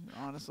 yeah.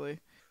 Honestly.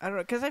 I don't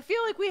know. Because I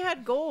feel like we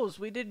had goals.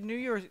 We did New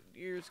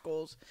Year's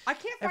goals. I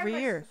can't find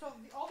every year. So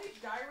all these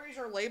diaries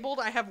are labeled.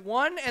 I have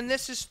 1, and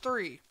this is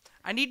 3.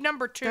 I need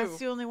number 2. That's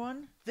the only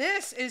one?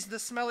 This is the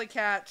Smelly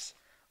Cat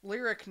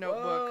lyric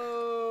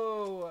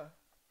notebook.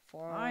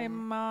 Whoa.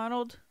 I'm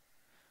Arnold.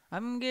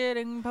 I'm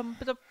getting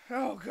pumped up.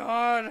 Oh,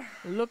 God.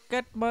 Look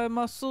at my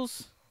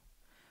muscles.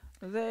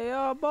 They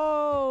are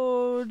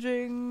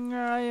bulging.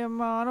 I am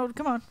Arnold.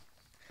 Come on.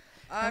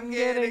 I'm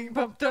getting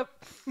pumped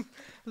up.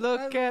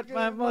 Look at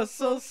my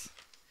muscles.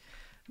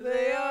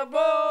 They are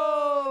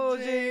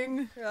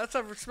bulging. Yeah, that's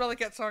a Smelly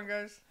Cat song,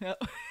 guys.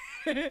 Yep.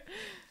 Why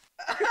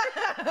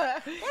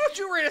don't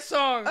you read a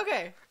song?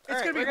 Okay.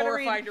 It's going to be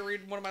horrifying to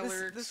read one of my this,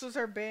 lyrics. This was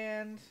our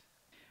band.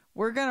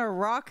 We're going to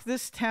rock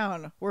this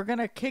town. We're going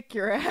to kick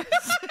your ass.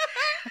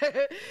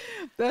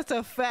 That's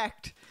a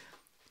fact.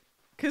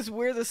 Because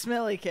we're the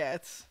Smelly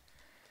Cats.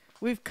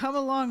 We've come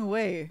a long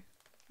way.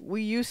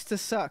 We used to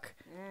suck.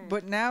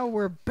 But now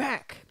we're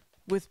back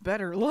with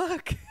better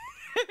luck.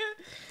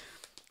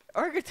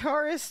 Our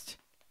guitarist,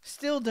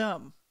 still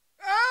dumb.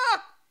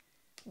 Ah!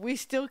 We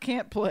still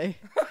can't play.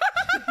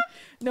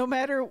 No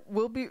matter,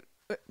 we'll be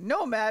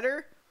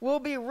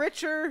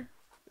richer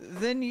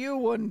than you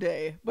one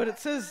day. But it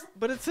says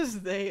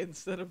they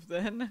instead of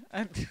then.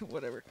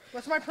 Whatever.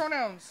 What's my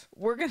pronouns?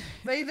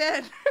 They,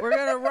 them. We're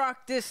gonna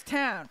rock this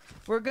town.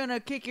 We're gonna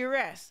kick your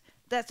ass.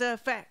 That's a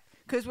fact.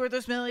 Because we're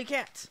the Smelly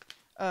Cats.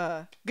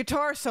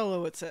 Guitar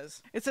solo, it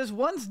says. It says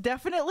one's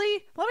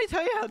definitely... Let me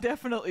tell you how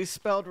definitely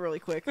spelled really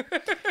quick.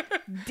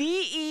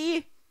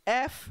 DEFINIADLEY.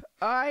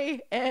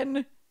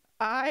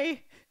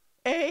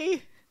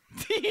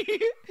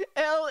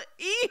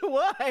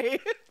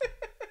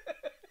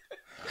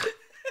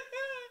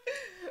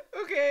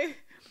 Okay.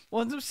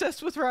 One's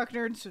obsessed with rock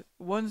nerds.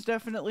 One's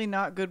definitely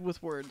not good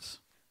with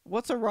words.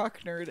 What's a rock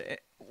nerd?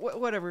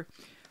 Whatever.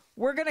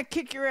 We're gonna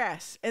kick your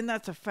ass, and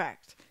that's a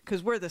fact.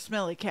 Because we're the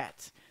Smelly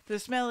Cats. The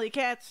Smelly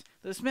Cats,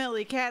 the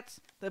Smelly Cats,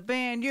 the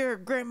band your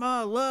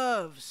grandma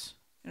loves.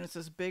 And it's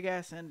this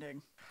big-ass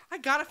ending. I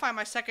gotta find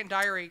my second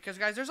diary, because,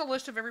 guys, there's a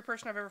list of every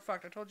person I've ever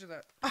fucked. I told you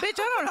that. Bitch,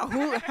 I don't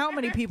know how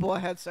many people I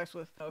had sex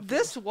with.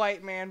 This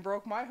white man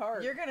broke my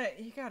heart. You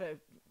gotta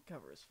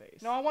cover his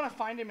face. No, I want to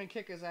find him and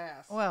kick his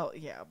ass. Well,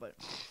 yeah, but...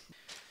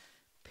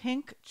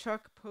 Pink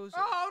Chuck Poser.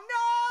 Oh,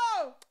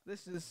 no!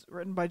 This is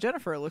written by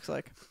Jennifer, it looks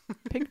like.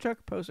 Pink Chuck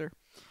Poser.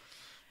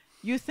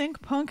 You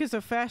think punk is a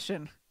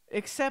fashion,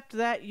 except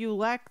that you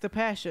lack the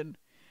passion.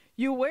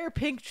 You wear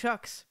pink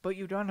chucks, but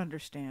you don't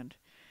understand.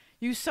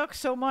 You suck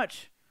so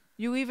much,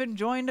 you even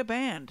joined a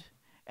band.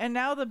 And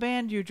now the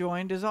band you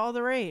joined is all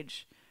the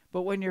rage.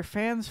 But when your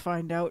fans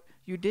find out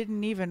you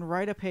didn't even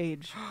write a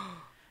page,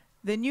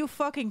 then you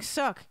fucking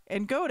suck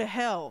and go to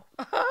hell.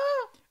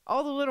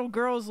 All the little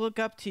girls look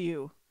up to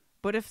you.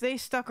 But if they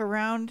stuck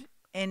around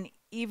and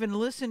even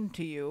listened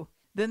to you,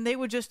 then they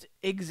would just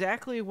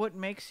exactly what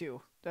makes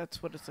you.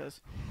 That's what it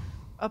says.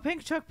 A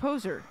pink Chuck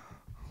Poser.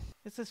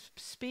 It says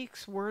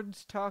speaks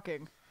words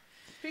talking.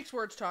 Speaks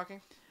words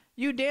talking.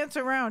 You dance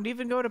around,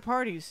 even go to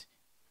parties.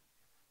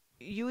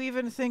 You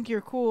even think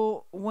you're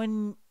cool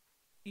when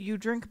you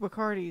drink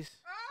Bacardis.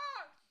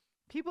 Ah!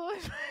 People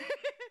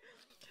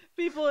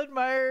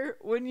admire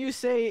when you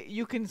say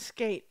you can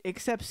skate,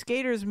 except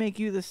skaters make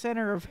you the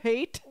center of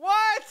hate.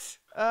 What?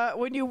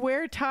 When you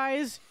wear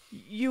ties,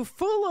 you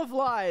full of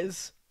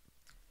lies.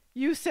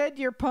 You said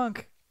you're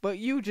punk, but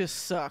you just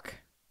suck.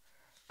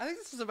 I think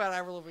this is about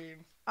Avril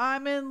Lavigne.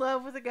 I'm in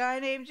love with a guy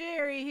named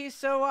Jerry. He's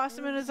so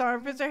awesome and his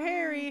armpits are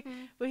hairy.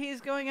 But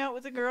he's going out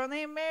with a girl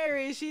named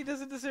Mary. She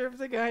doesn't deserve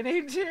the guy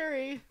named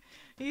Jerry.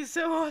 He's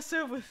so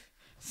awesome.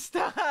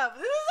 Stop.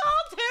 This is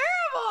all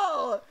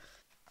terrible.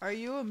 Are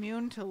you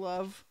immune to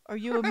love? Are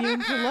you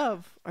immune to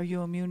love? Are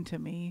you immune to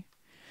me?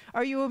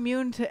 Are you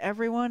immune to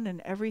everyone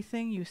and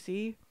everything you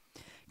see?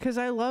 'Cause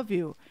I love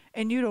you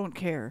and you don't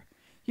care.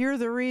 You're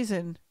the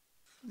reason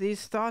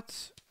these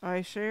thoughts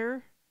I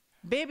share.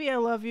 Baby, I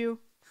love you.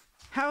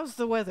 How's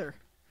the weather?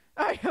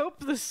 I hope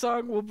this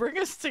song will bring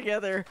us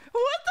together.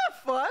 What the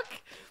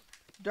fuck?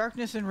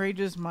 Darkness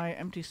enrages my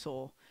empty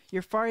soul.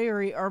 Your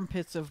fiery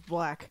armpits of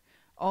black.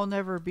 I'll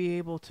never be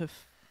able to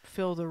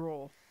fill the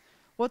role.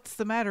 What's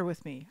the matter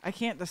with me? I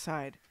can't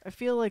decide. I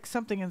feel like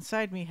something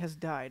inside me has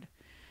died.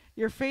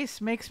 Your face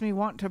makes me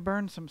want to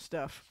burn some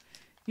stuff.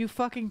 You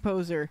fucking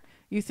poser.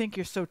 You think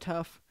you're so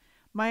tough.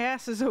 My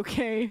ass is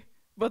okay,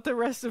 but the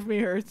rest of me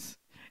hurts.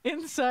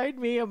 Inside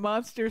me, a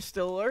monster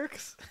still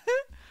lurks.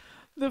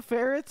 The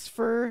ferret's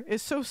fur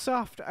is so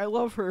soft. I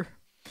love her.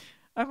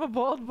 I'm a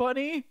bald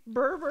bunny.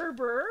 Burr, burr,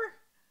 burr.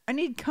 I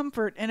need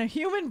comfort in a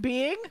human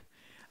being.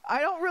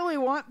 I don't really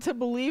want to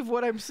believe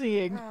what I'm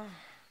seeing.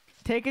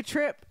 Take a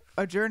trip.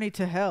 A journey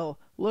to hell.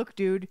 Look,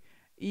 dude,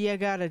 you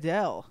got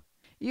Adele.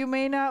 You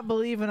may not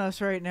believe in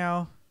us right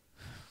now.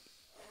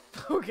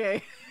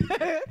 Okay.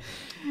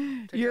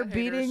 You're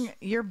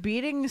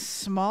beating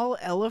small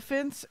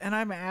elephants, and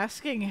I'm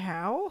asking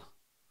how?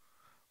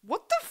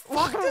 What the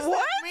fuck does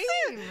that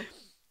mean?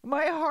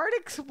 My heart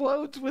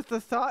explodes with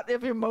the thought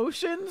of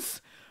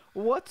emotions.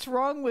 What's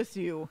wrong with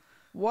you?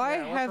 Why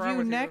have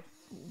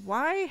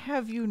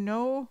you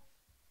no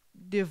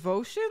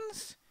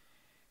devotions?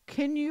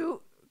 Can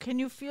you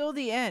feel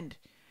the end?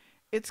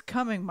 It's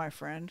coming, my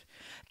friend.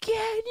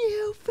 Can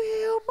you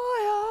feel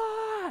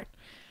my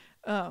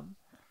heart?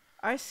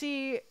 I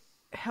see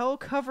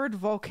hell-covered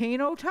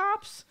volcano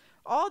tops.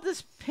 All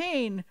this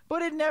pain,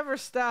 but it never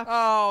stops.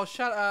 Oh,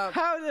 shut up.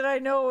 How did I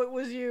know it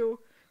was you?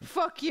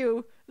 Fuck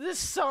you. This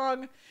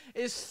song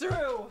is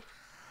through.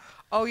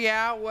 Oh,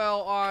 yeah?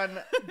 Well, on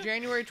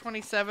January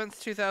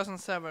 27th,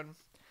 2007,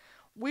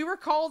 we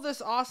recall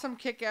this awesome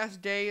kick-ass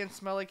day in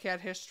Smelly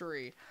Cat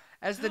history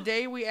as the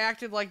day we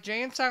acted like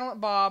Jay and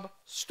Silent Bob,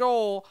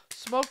 stole,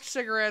 smoked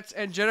cigarettes,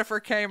 and Jennifer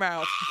came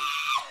out.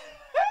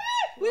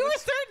 We were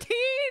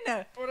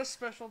 13! What a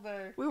special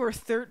day. We were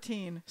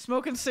 13,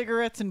 smoking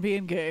cigarettes and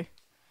being gay.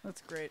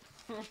 That's great.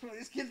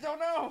 These kids don't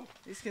know.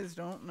 These kids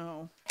don't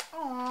know.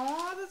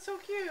 Aw, that's so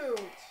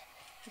cute.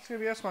 It's gonna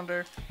be us one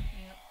day.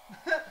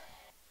 Yep.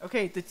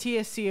 Okay, the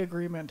TSC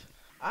agreement.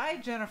 I,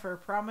 Jennifer,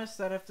 promise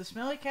that if the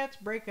Smelly Cats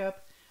break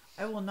up,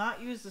 I will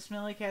not use the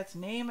Smelly Cats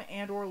name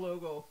and or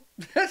logo.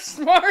 That's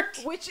smart.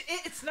 Which,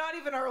 it's not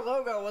even our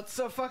logo. It's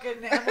so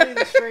fucking Emily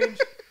the Strange.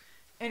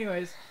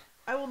 Anyways,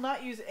 I will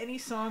not use any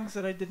songs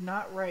that I did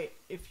not write.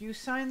 If you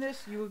sign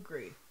this, you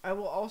agree. I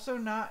will also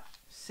not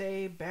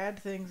say bad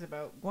things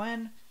about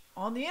Gwen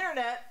on the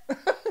internet.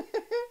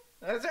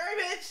 That's right,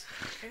 bitch.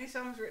 Any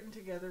songs written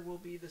together will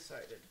be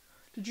decided.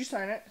 Did you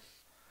sign it?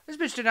 This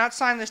bitch did not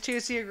sign this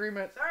TSC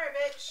agreement. Sorry,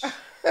 bitch.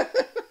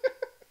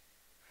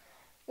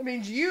 That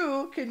means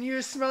you can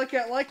use Smelly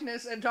Cat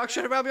likeness and talk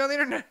shit about me on the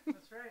internet.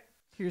 That's right.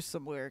 Here's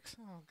some lyrics.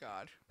 Oh,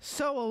 God.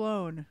 So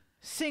alone,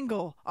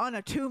 single on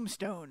a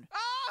tombstone.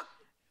 Ah!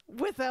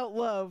 Without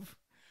love,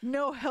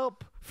 no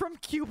help from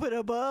Cupid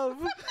above.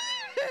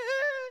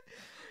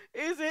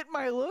 Is it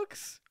my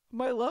looks?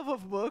 My love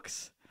of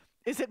books?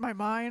 Is it my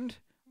mind?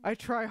 I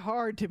try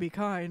hard to be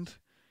kind.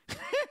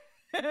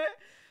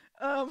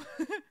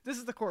 This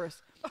is the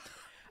chorus.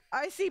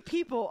 I see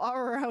people all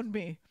around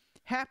me,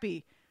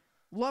 happy,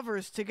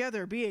 lovers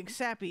together being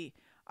sappy.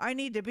 I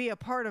need to be a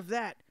part of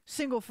that.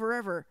 Single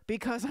forever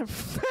because I'm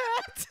fat.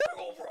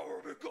 Single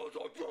forever because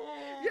I'm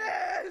fat.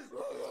 Yes!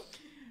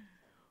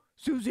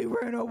 Susie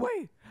ran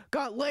away,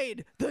 got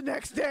laid the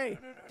next day.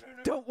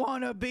 Don't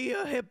want to be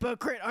a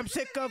hypocrite. I'm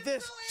sick of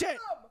this shit.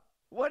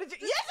 What did you...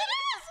 Yes,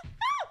 it is!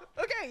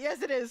 Ah! Okay,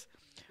 yes, it is.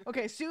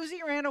 Okay,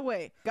 Susie ran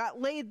away,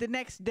 got laid the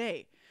next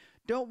day.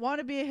 Don't want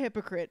to be a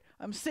hypocrite.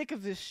 I'm sick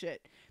of this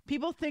shit.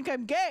 People think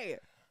I'm gay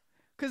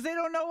because they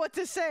don't know what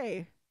to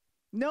say.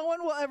 No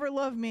one will ever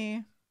love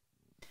me.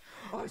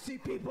 I see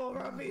people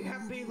around me,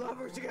 happy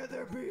lovers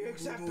together, being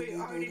happy.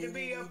 I need to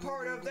be a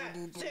part of that.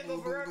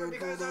 Single forever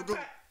because I'm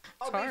fat.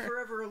 I'll be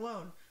forever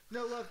alone.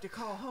 No love to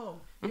call home.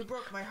 You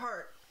broke my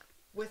heart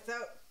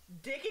without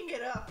dicking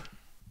it up.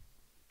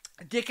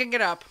 Dicking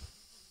it up.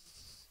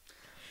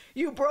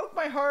 You broke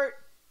my heart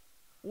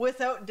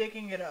without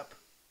dicking it up.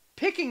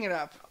 Picking it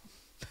up.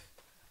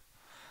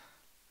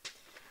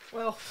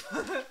 Well,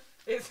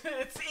 it's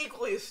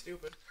equally as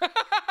stupid.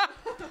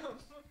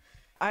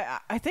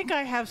 I think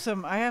I have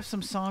some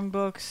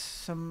songbooks,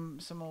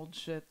 some old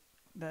shit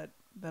that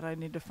I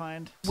need to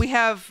find. We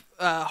have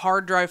a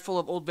hard drive full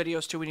of old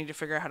videos too. We need to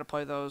figure out how to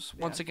play those.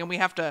 Once again, we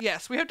have to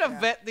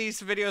vet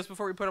these videos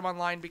before we put them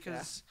online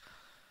because,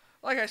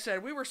 like I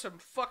said, we were some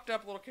fucked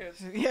up little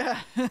kids. Yeah.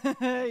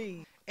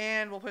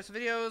 And we'll play some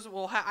videos.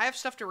 I have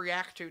stuff to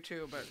react to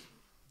too, but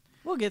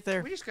we'll get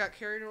there. We just got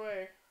carried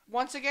away.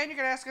 Once again, you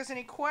can ask us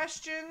any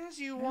questions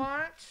you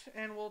want,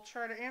 and we'll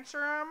try to answer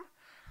them.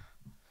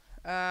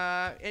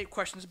 Any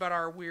questions about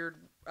our weird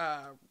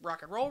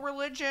rock and roll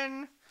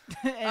religion,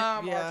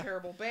 our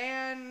terrible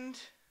band,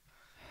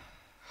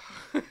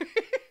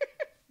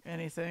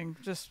 anything,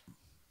 just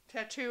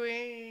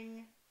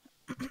tattooing,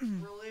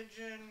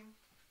 religion.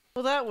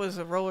 Well, that was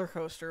a roller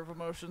coaster of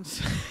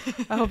emotions.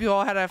 I hope you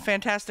all had a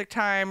fantastic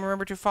time.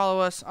 Remember to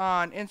follow us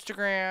on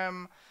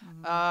Instagram.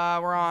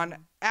 We're on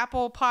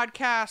Apple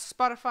Podcasts,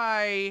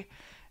 Spotify,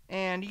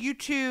 and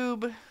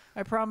YouTube.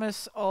 I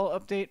promise I'll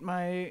update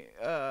my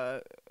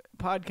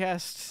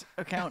podcast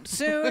account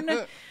soon.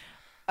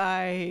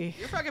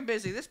 You're fucking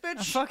busy. This bitch.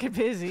 I'm fucking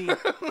busy.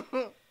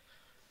 Come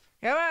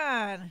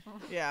on.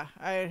 Yeah,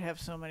 I have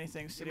so many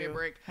things to do. Give me a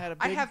break. Had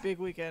a big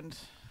weekend.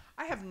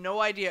 I have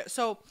no idea.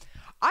 So,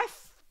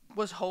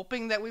 was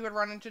hoping that we would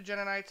run into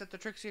Jenna Knights at the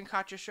Trixie and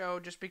Katya show,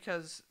 just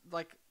because,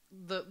 like,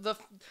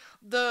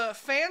 the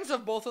fans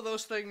of both of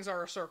those things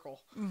are a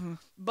circle. Mm-hmm.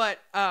 But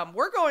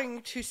we're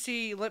going to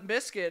see Limp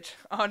Bizkit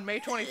on May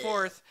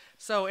 24th.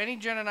 So any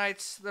Jenna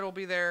Knights that'll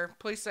be there,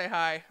 please say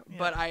hi. Yeah.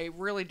 But I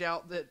really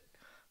doubt that.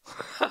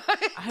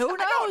 Who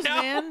knows,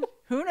 man?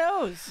 Who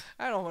knows?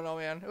 I don't know,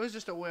 man. It was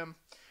just a whim.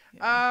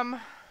 Yeah.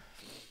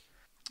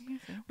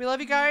 We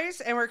love you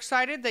guys, and we're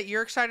excited that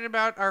you're excited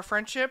about our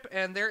friendship,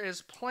 and there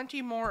is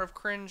plenty more of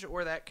cringe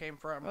where that came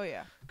from. Oh,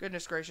 yeah.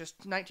 Goodness gracious.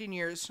 19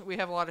 years. We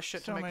have a lot of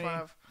shit to make fun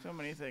of. So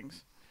many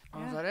things.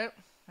 Oh, is that it?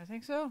 I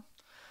think so.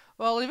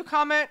 Well, leave a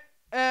comment,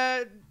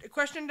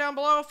 question down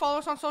below. Follow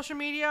us on social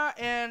media,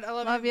 and I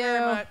love you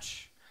very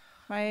much.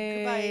 Bye.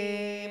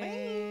 Goodbye. Bye.